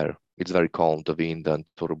in the air. It's very calm, the wind and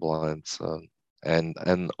turbulence,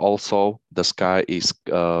 and also the sky is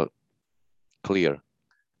clear,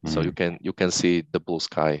 so you can see the blue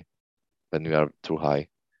sky when you are too high.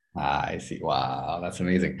 I see. Wow, that's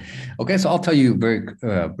amazing. Okay, so I'll tell you very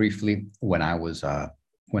briefly when I was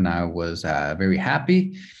very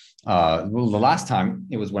happy. Well, the last time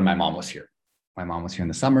it was when my mom was here. My mom was here in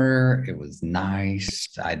the summer. It was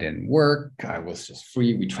nice. I didn't work. I was just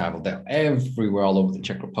free. We traveled down everywhere, all over the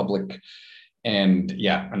Czech Republic. And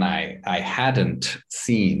yeah, and I hadn't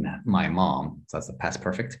seen my mom. So that's the past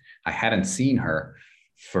perfect. I hadn't seen her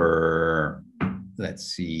for, let's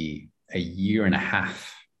see, a year and a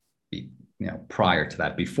half. Prior to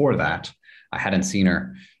that, before that, I hadn't seen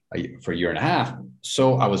her for a year and a half.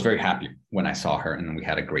 So I was very happy when I saw her, and we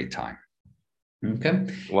had a great time. Okay.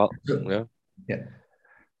 Well, yeah.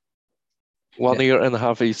 1 year and a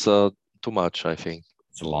half is too much, I think.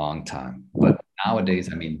 It's a long time. But nowadays,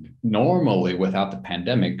 I mean, normally without the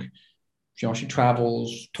pandemic, she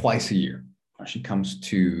travels twice a year. She comes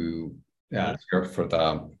to Europe for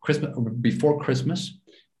the Christmas, before Christmas,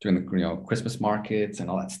 during the Christmas markets and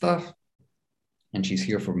all that stuff. And she's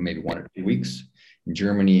here for maybe 1 or 2 weeks in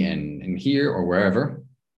Germany and here or wherever,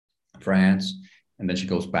 France. And then she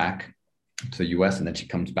goes back to the US, and then she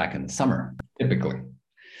comes back in the summer, typically.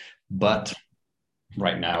 But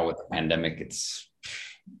right now with the pandemic, it's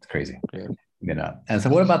crazy. Yeah. And so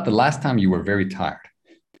what about the last time you were very tired?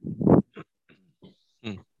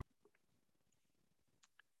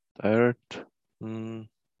 Tired?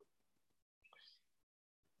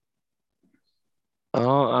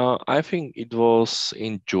 I think it was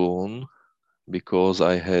in June, because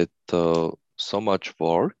I had so much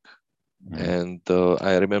work. And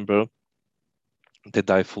I remember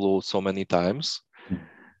that I flew so many times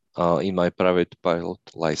in my private pilot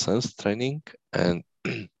license training. And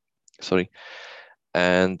sorry.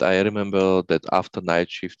 And I remember that after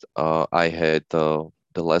night shift, I had the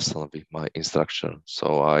lesson with my instructor.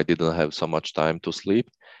 So I didn't have so much time to sleep.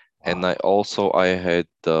 Wow. And I had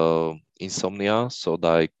insomnia, so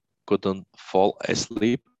that I couldn't fall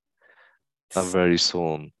asleep very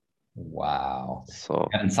soon. Wow. So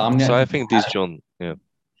insomnia. So I think this June. Yeah.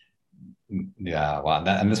 Yeah. Wow.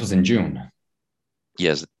 And this was in June.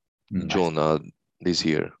 Yes, June this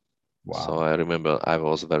year. Wow. So I remember I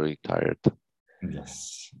was very tired.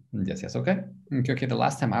 Yes. Okay. The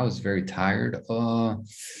last time I was very tired.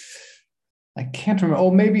 I can't remember.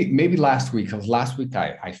 Oh, maybe last week. Because last week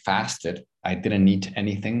I fasted. I didn't eat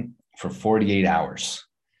anything for 48 hours.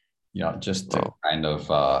 Just to kind of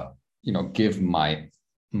give my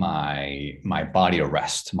body a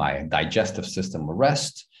rest, my digestive system a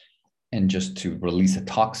rest, and just to release the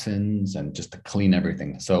toxins and just to clean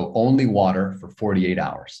everything. So only water for 48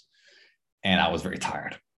 hours. And I was very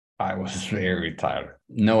tired. I was very tired.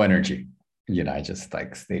 No energy. I just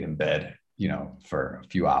stayed in bed, for a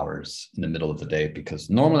few hours in the middle of the day, because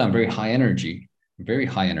normally I'm very high energy,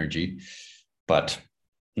 but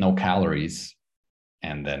no calories.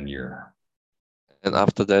 And then And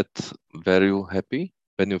after that, very happy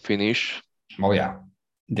when you finish? Oh yeah.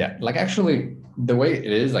 Yeah. Actually the way it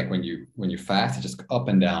is, when you fast, it's just up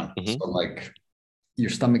and down. So your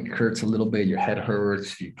stomach hurts a little bit, your head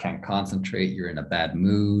hurts, you can't concentrate, you're in a bad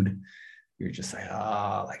mood. You're just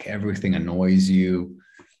everything annoys you.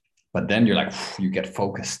 But then you're you get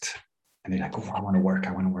focused, and you're oh, I want to work,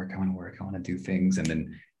 I want to do things. And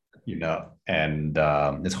then, and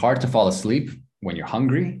it's hard to fall asleep when you're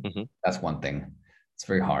hungry. That's one thing. It's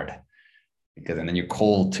very hard, and then you're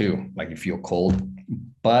cold too. You feel cold.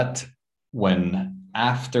 But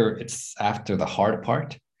after the hard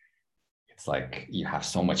part, it's you have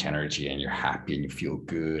so much energy and you're happy and you feel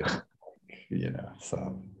good,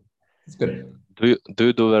 so it's good. Do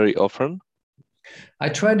you do very often? I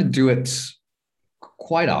try to do it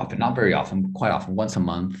quite often, not very often, but quite often, once a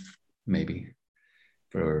month, maybe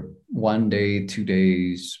for 1 day, 2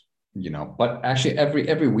 days, but actually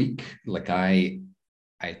every week,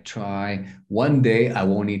 I try. One day I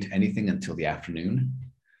won't eat anything until the afternoon.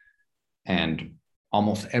 And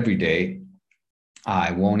almost every day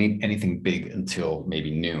I won't eat anything big until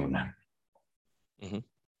maybe noon.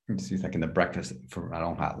 See, in the breakfast, I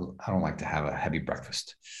don't like to have a heavy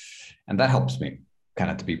breakfast. And that helps me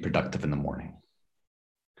kind of to be productive in the morning.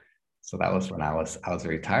 So that was when I was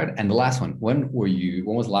very tired. And the last one, when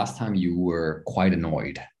was the last time you were quite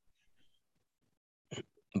annoyed?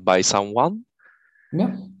 By someone?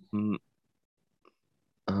 Yeah.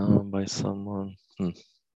 By someone.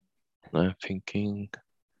 I'm thinking.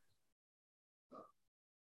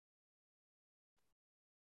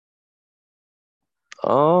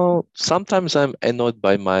 Sometimes I'm annoyed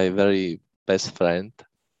by my very best friend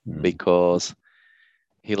because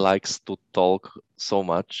he likes to talk so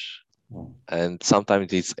much, and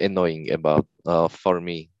sometimes it's annoying for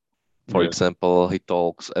me. For example, he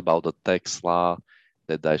talks about the Tesla,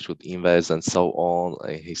 that I should invest and so on.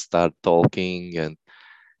 And he start talking, and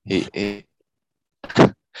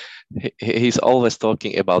he's always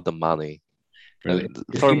talking about the money. Really?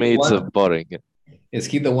 For me, it's boring. Is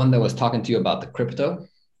he the one that was talking to you about the crypto?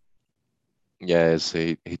 Yes,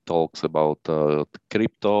 he talks about the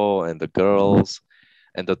crypto and the girls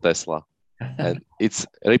and the Tesla. And it's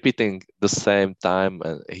repeating the same time,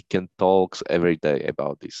 and he can talk every day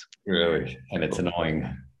about this. Really? And it's annoying.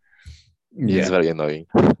 It's very annoying.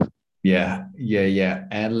 Yeah.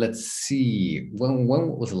 And let's see. When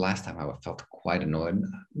was the last time I felt quite annoyed?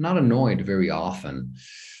 Not annoyed very often.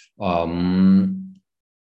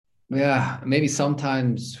 yeah, maybe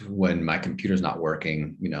sometimes when my computer's not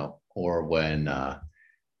working, or when,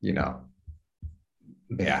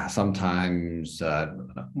 yeah, sometimes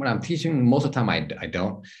when I'm teaching, most of the time I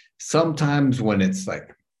don't. Sometimes when it's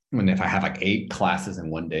like, if I have like 8 classes in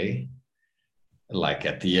one day, like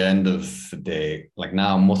at the end of the day, like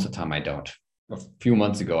now, most of the time I don't. A few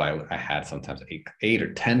months ago, I had sometimes eight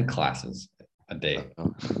or 10 classes a day.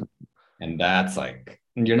 And that's like,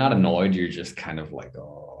 you're not annoyed. You're just kind of like,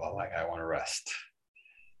 oh, like I want to rest.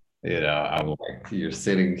 I'm like, you're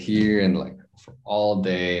sitting here and like for all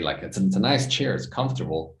day, like it's a nice chair. It's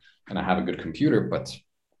comfortable and I have a good computer, but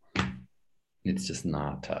it's just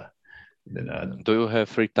not. Do you have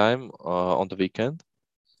free time on the weekend?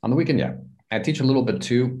 On the weekend, yeah. I teach a little bit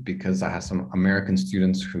too, because I have some American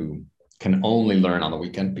students who can only learn on the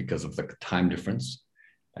weekend because of the time difference.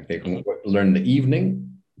 Like they can learn in the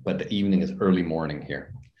evening, but the evening is early morning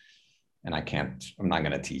here. And I'm not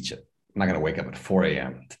going to teach it. I'm not going to wake up at 4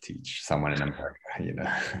 a.m. to teach someone in America,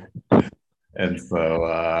 And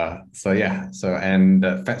so yeah. So, and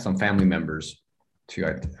some family members too.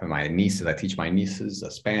 My nieces, I teach my nieces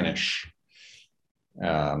Spanish.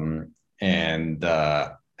 And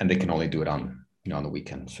they can only do it on the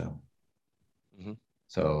weekend. So,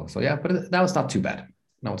 so yeah, but that was not too bad.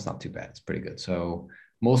 No, it's not too bad. It's pretty good. So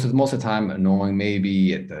most of the time, annoying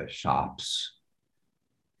maybe at the shops,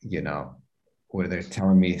 where they're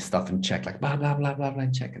telling me stuff in Czech, like blah blah blah blah blah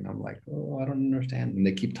in Czech, and I'm like, oh, I don't understand, and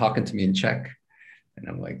they keep talking to me in Czech, and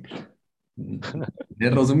I'm like, and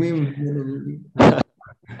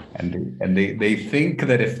they think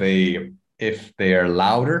that if they are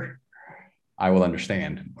louder, I will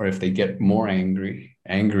understand, or if they get more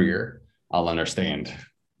angrier, I'll understand.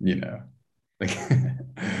 Like.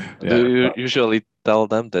 Do you usually tell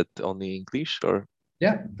them that only English, or?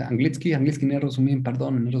 Yeah, anglicky nerozumím,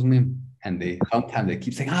 pardon, nerozumím. And sometimes they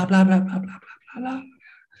keep saying, blah, blah, blah, blah, blah, blah, blah.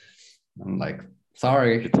 I'm like,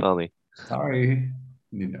 sorry. It's funny. Sorry.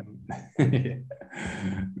 Yeah.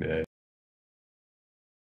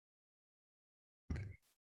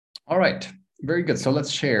 All right, very good. So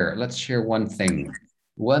let's share one thing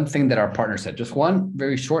that our partner said, just one,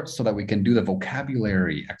 very short, so that we can do the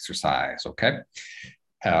vocabulary exercise, okay?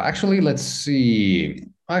 Actually, let's see.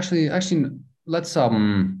 Actually, let's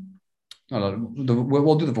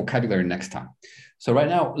we'll do the vocabulary next time. So right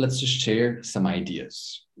now, let's just share some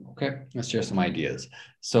ideas. Okay, let's share some ideas.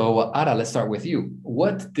 So Ara, let's start with you.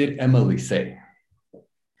 What did Emily say?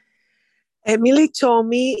 Emily told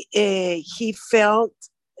me she felt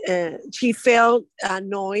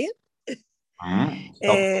annoyed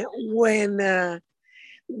when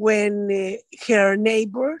her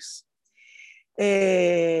neighbors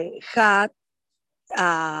had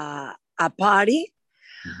a party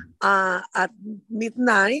at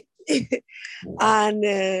midnight,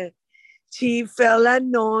 and she felt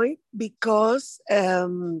annoyed because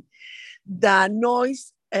the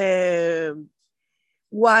noise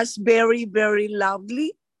was very, very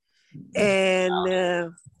loudly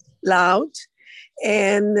and loud,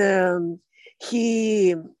 and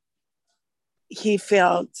he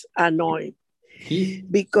felt annoyed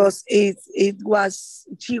because she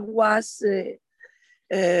was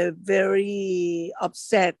very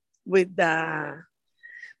upset with the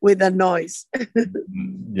noise.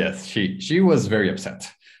 Yes, she was very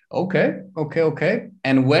upset. Okay.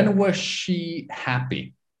 And when was she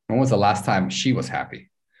happy? When was the last time she was happy?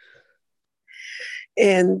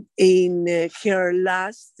 And in her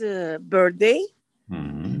last birthday,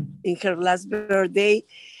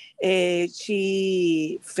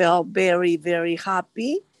 she felt very, very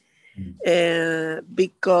happy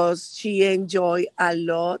because she enjoyed a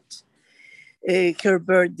lot her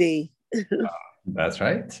birthday. That's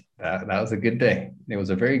right. That was a good day. It was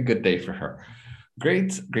a very good day for her.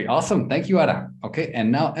 Great. Awesome. Thank you, Ara. Okay.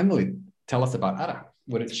 And now, Emily, tell us about Ara.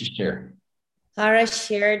 What did she share? Ara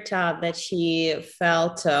shared that she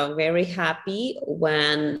felt very happy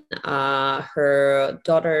when her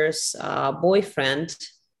daughter's boyfriend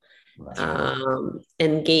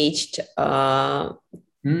engaged.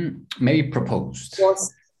 Maybe proposed.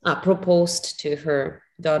 Was proposed to her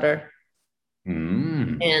daughter.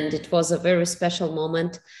 And it was a very special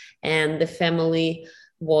moment, and the family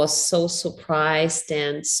was so surprised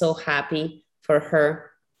and so happy for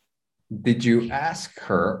her. Did you ask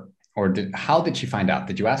her, or how did she find out?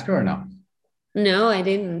 Did you ask her or no? No, I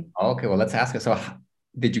didn't. Okay, well, let's ask her. So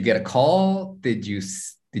did you get a call? Did you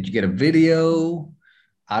get a video?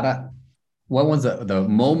 Ara, what was the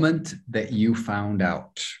moment that you found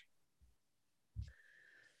out?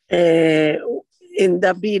 In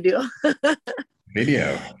the video.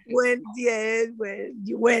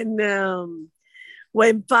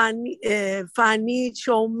 when Fanny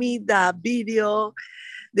showed me the video,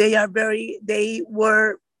 they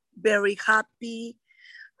were very happy,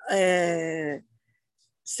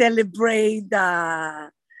 celebrate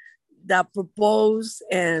the propose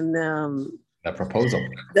and the proposal.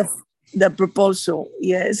 The proposal,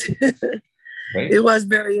 yes. Right. It was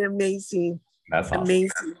very amazing. That's awesome.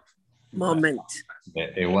 Amazing moment.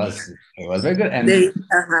 It was very good. And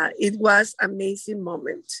it was amazing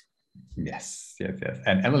moment. Yes.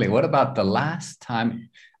 And Emily, what about the last time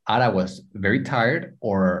Ada was very tired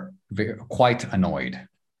or quite annoyed?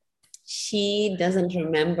 She doesn't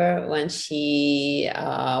remember when she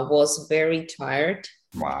was very tired.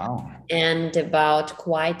 Wow. And about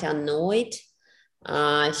quite annoyed.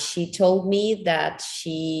 She told me that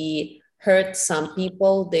she heard some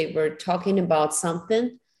people, they were talking about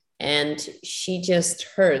something, and she just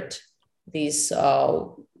heard this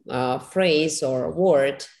phrase or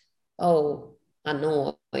word, oh,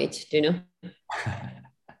 annoyed, do you know?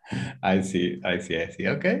 I see.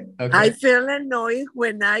 Okay. I felt annoyed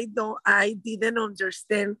when I didn't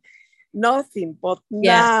understand nothing, but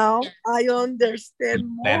now I understand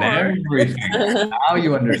more. And everything. Now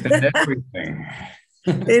you understand everything.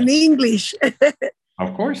 In English.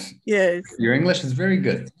 Of course. Yes. Your English is very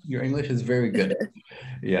good.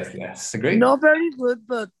 Yes. Great. Not very good,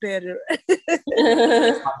 but better.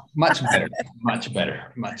 Much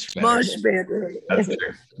better.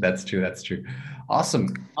 That's true. Awesome.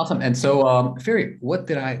 And so, Ferry, what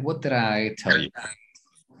did I tell you?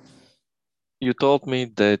 You told me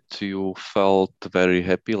that you felt very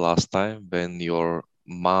happy last time when your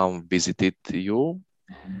mom visited you.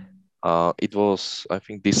 It was, I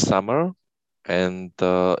think, this summer, and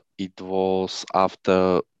it was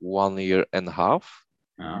after 1.5 years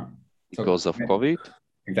because of COVID.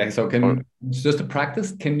 Exactly. So just to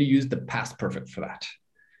practice, can you use the past perfect for that?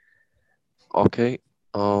 Okay.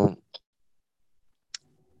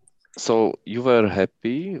 So you were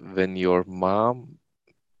happy when your mom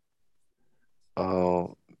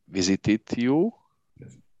visited you,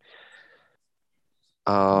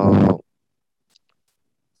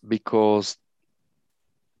 because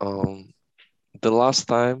the last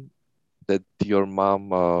time that your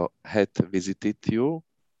mom had visited you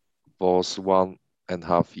was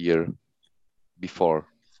 1.5 years before.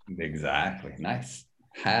 Exactly. Nice.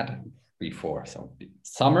 Had before. So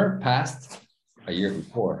summer past, a year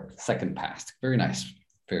before, second past. Very nice.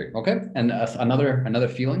 Very okay. And another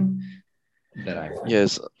feeling that I...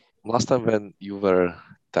 Yes. Last time when you were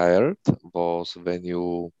tired was when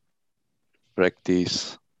you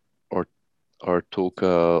practice or took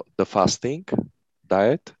the fasting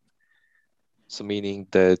diet. So meaning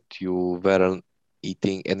that you weren't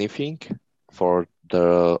eating anything for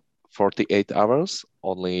the 48 hours,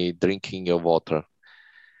 only drinking your water.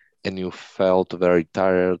 And you felt very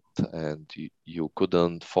tired and you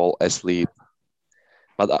couldn't fall asleep.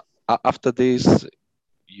 But after this,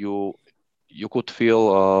 you could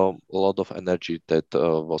feel a lot of energy that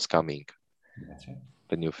was coming. That's right.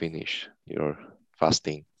 When you finish your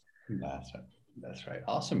fasting. That's right.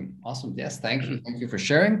 Awesome. Yes, thank you for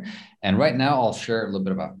sharing. And right now I'll share a little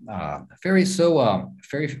bit about Ferry. So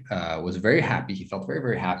Ferry was very happy. He felt very,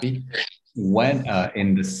 very happy when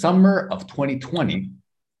in the summer of 2020,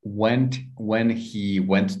 when he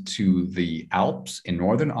went to the Alps in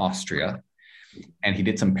northern Austria, and he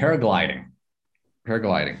did some paragliding,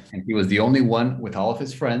 and he was the only one with all of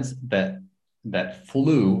his friends that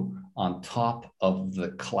flew on top of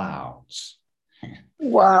the clouds.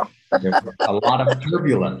 Wow. There was a lot of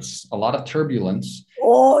turbulence.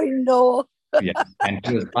 Oh, no. Yeah, and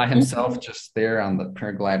he was by himself just there on the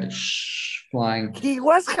paraglider flying. He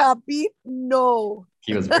was happy? No.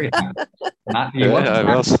 He was very happy.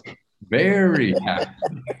 I was very happy.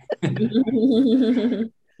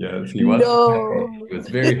 Yes, he was. No. He was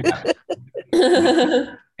very happy.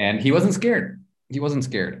 And he wasn't scared.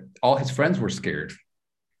 All his friends were scared.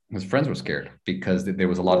 Because there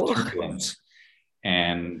was a lot of turbulence.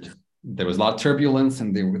 And there was a lot of turbulence,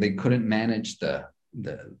 and they couldn't manage the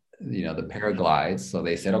paraglides. So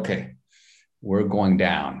they said, okay, we're going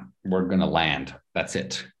down. We're going to land. That's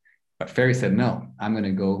it. But Ferry said, no, I'm going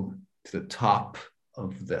to go to the top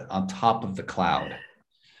of the cloud.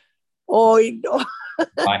 Oh, no.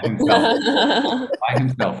 By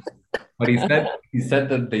himself. But he said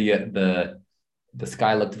that the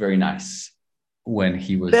sky looked very nice when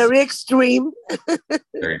he was very extreme.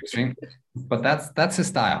 Very extreme. But that's his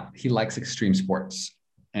style. He likes extreme sports.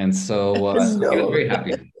 And so he was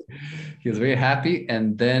very happy.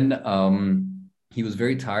 And then he was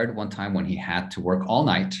very tired one time when he had to work all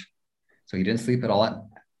night. So he didn't sleep at all.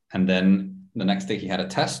 And then the next day he had a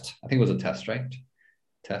test. I think it was a test, right?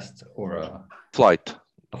 test or a flight.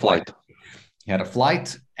 Flight. He had a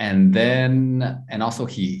flight, and then also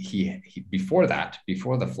he before the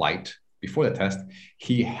test,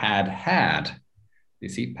 he had, you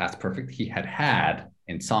see, past perfect. He had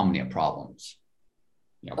insomnia problems.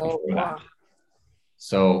 Wow.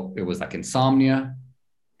 So it was like insomnia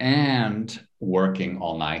and working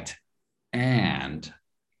all night and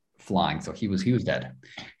flying. So he was dead.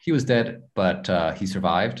 He was dead, but he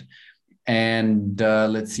survived. And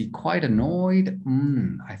let's see, quite annoyed.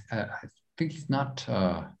 I think he's not.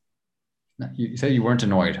 You said you weren't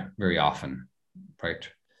annoyed very often, right?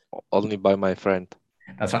 Only by my friend.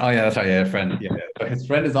 That's right. Oh yeah, that's right. Yeah, friend. Yeah. So his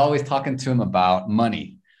friend is always talking to him about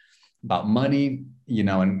money,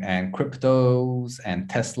 and cryptos and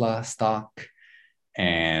Tesla stock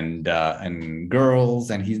and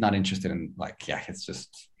girls, and he's not interested in it's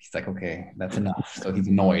just, he's like, okay, that's enough. So he's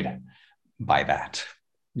annoyed by that,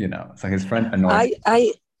 So his friend annoyed.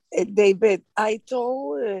 David, I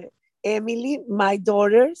told Emily, my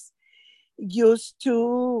daughters used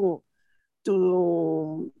to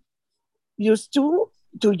use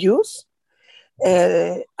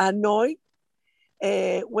annoyed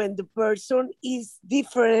when the person is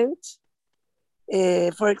different.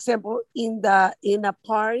 For example, in a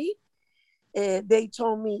party, they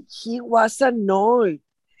told me he was annoyed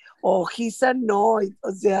or he's annoyed.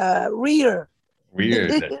 O sea,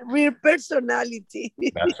 rear personality.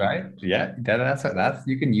 That's right. Yeah, that's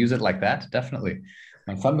you can use it like that, definitely.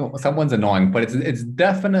 When someone's annoying, but it's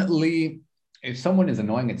definitely, if someone is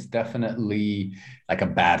annoying, it's definitely like a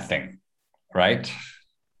bad thing, right?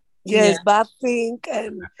 Yes, bad thing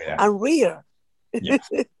and rear. Yes,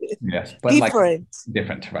 but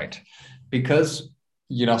different, right? Because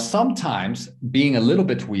sometimes being a little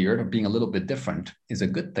bit weird or being a little bit different is a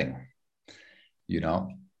good thing.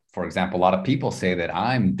 For example, a lot of people say that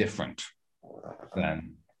I'm different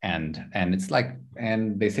than, and it's like,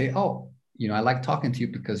 and they say, oh, I like talking to you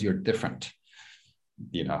because you're different,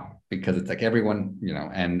 because it's like everyone,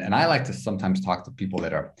 and I like to sometimes talk to people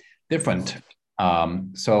that are different.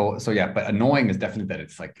 So yeah, but annoying is definitely that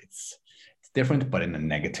it's different, but in a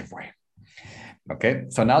negative way. Okay,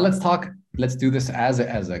 so now let's do this as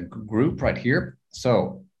a group right here.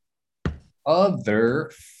 So other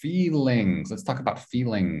feelings. Let's talk about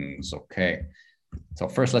feelings. Okay. So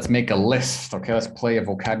first, let's make a list. Okay, let's play a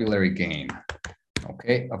vocabulary game.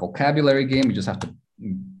 Okay, a vocabulary game. We just have to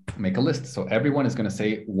make a list. So everyone is going to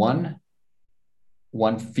say one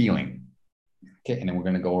feeling. Okay, and then we're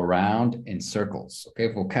going to go around in circles. Okay,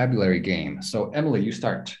 vocabulary game. So Emily, you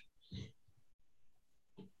start.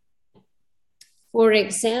 For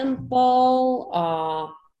example,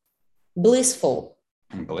 blissful.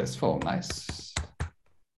 Blissful, nice.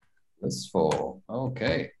 Blissful.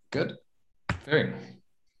 Okay, good. Very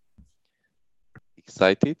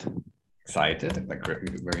excited. Excited, like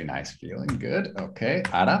very nice feeling. Good. Okay,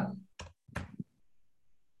 Ara.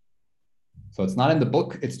 So it's not in the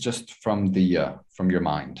book. It's just from your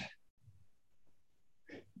mind.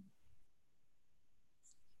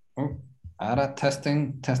 Oh, Ara,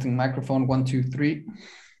 testing microphone 1 2 3.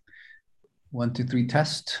 1 2 3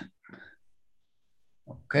 test.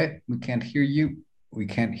 Okay, we can't hear you. We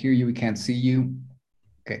can't hear you. We can't see you.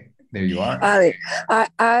 Okay, there you are. I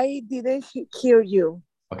didn't hear you.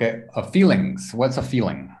 Okay, feelings. What's a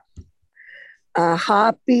feeling?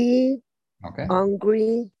 Happy. Okay.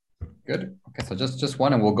 Hungry. Good. Okay, so just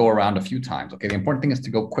one, and we'll go around a few times. Okay, the important thing is to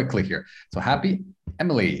go quickly here. So happy,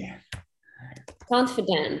 Emily.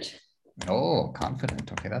 Confident. Oh,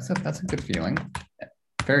 confident. Okay, that's a good feeling.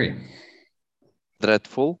 Very.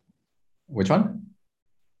 Dreadful. Which one?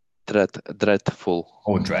 Dreadful.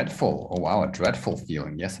 Oh, dreadful. Oh, wow, a dreadful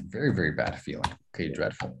feeling. Yes, a very, very bad feeling. Okay,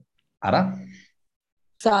 dreadful. Ara?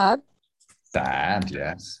 Sad. Sad,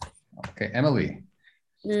 yes. Okay, Emily.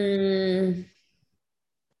 I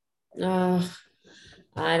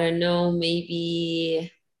don't know,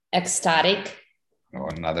 maybe ecstatic. Oh,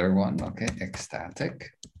 another one. Okay,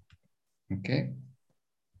 ecstatic. Okay.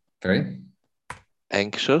 Very.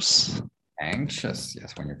 Anxious. Anxious.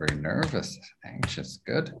 Yes, when you're very nervous. Anxious.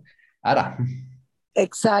 Good. Ara.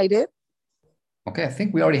 Excited. Okay, I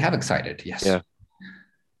think we already have excited. Yes. Yeah.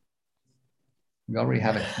 We already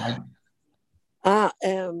have excited. The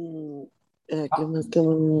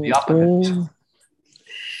opposite.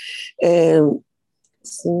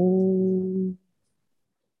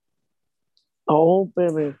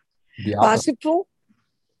 Baby.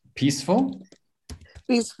 Peaceful.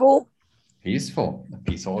 Peaceful. Peaceful.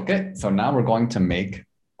 Okay, so now we're going to make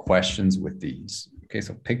questions with these. Okay,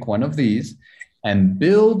 so pick one of these and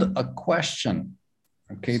build a question.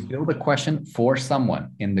 Okay, build a question for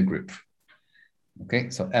someone in the group. Okay,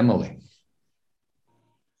 so Emily.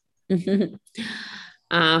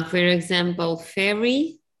 For example,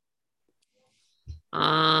 Ferry,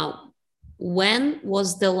 when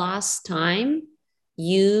was the last time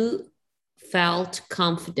you felt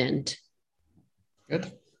confident?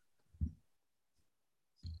 Good.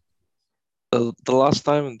 The last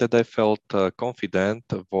time that I felt confident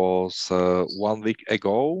was 1 week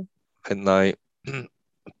ago, and I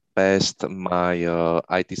passed my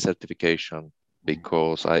IT certification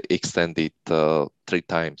because I extended 3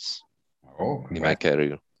 times in my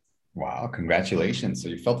career. Wow, congratulations. So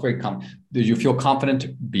you felt very confident. Did you feel confident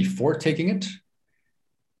before taking it?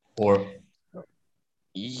 Or?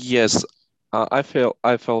 Yes, I felt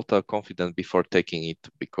confident before taking it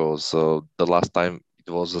because the last time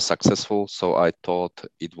it was successful, so I thought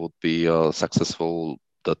it would be successful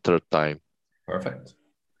the 3rd time. Perfect.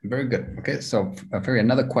 Very good. Okay, so Ferry,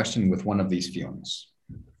 another question with one of these feelings.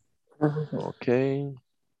 Okay.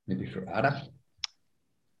 Maybe for Ara.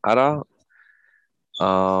 Ara,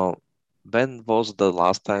 when was the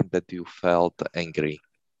last time that you felt angry?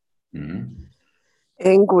 Mm-hmm.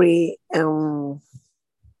 Angry.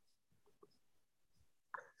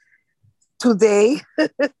 Today,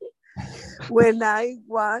 when I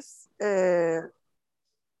was,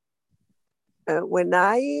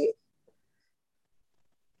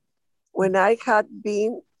 when I had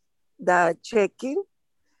been the check-in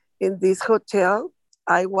in this hotel,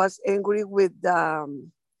 I was angry with the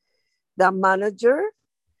manager.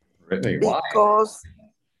 Really? Because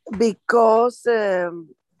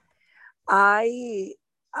I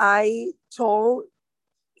told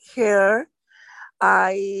her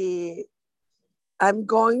I'm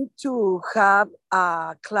going to have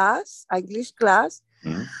a class, English class,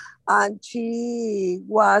 mm-hmm. and she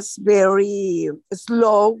was very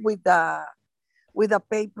slow with the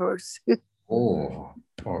papers. Oh,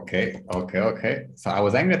 okay. So I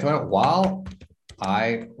was angry at her while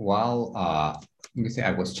let me say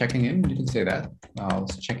I was checking in. You can say that. I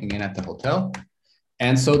was checking in at the hotel.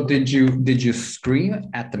 And so did you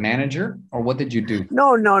scream at the manager, or what did you do?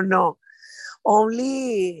 No.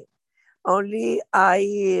 Only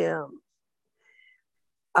I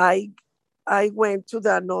went to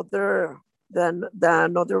the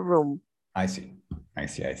another room. I see.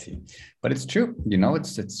 But it's true, you know.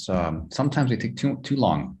 It's sometimes they take too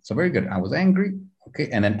long. So very good. I was angry. Okay,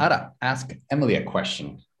 and then Ara, ask Emily a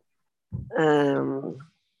question.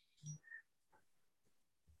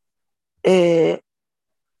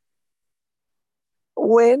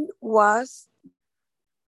 When was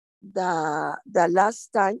the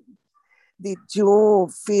last time did you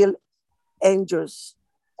feel anxious?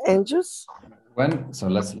 When? So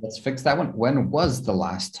let's fix that one. When was the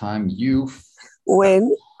last time you?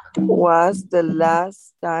 When was the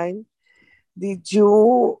last time did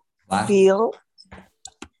you feel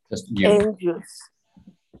just you. anxious?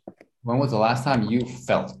 When was the last time you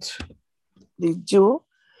felt? Did you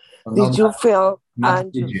feel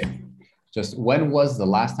anxious? Just when was the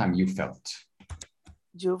last time you felt?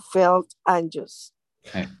 You felt anxious.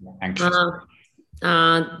 Anxious.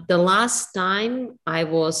 The last time I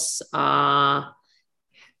was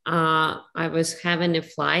having a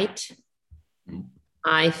flight,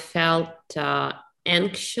 I felt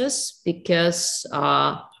anxious because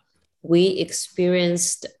we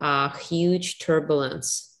experienced a huge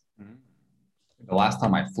turbulence. The last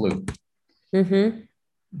time I flew. Mm-hmm.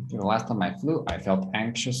 The last time I flew, I felt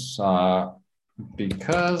anxious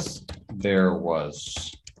because there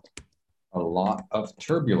was a lot of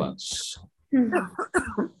turbulence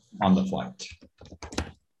on the flight.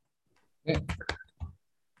 Okay.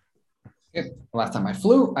 Last time I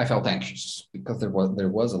flew, I felt anxious because there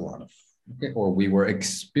was a lot of, or we were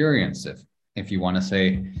experiencing. If you want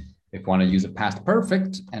to use a past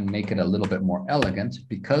perfect and make it a little bit more elegant,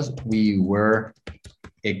 because we were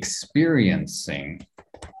experiencing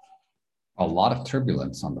a lot of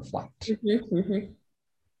turbulence on the flight.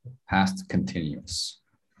 Past continuous.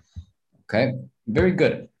 Okay, very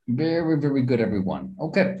good. Very, very good, everyone.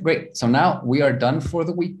 Okay, great. So now we are done for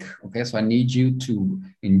the week. Okay, so I need you to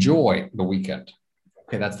enjoy the weekend.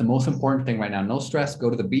 Okay, that's the most important thing right now. No stress. Go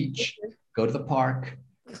to the beach, go to the park.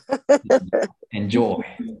 Enjoy.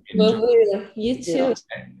 You too.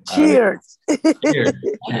 Okay. Cheers. Cheers.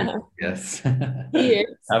 Yes.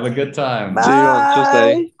 Cheers. Have a good time. Bye. See you on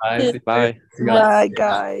Tuesday. Bye. Bye. Bye,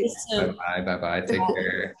 guys. Bye. Take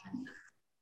care.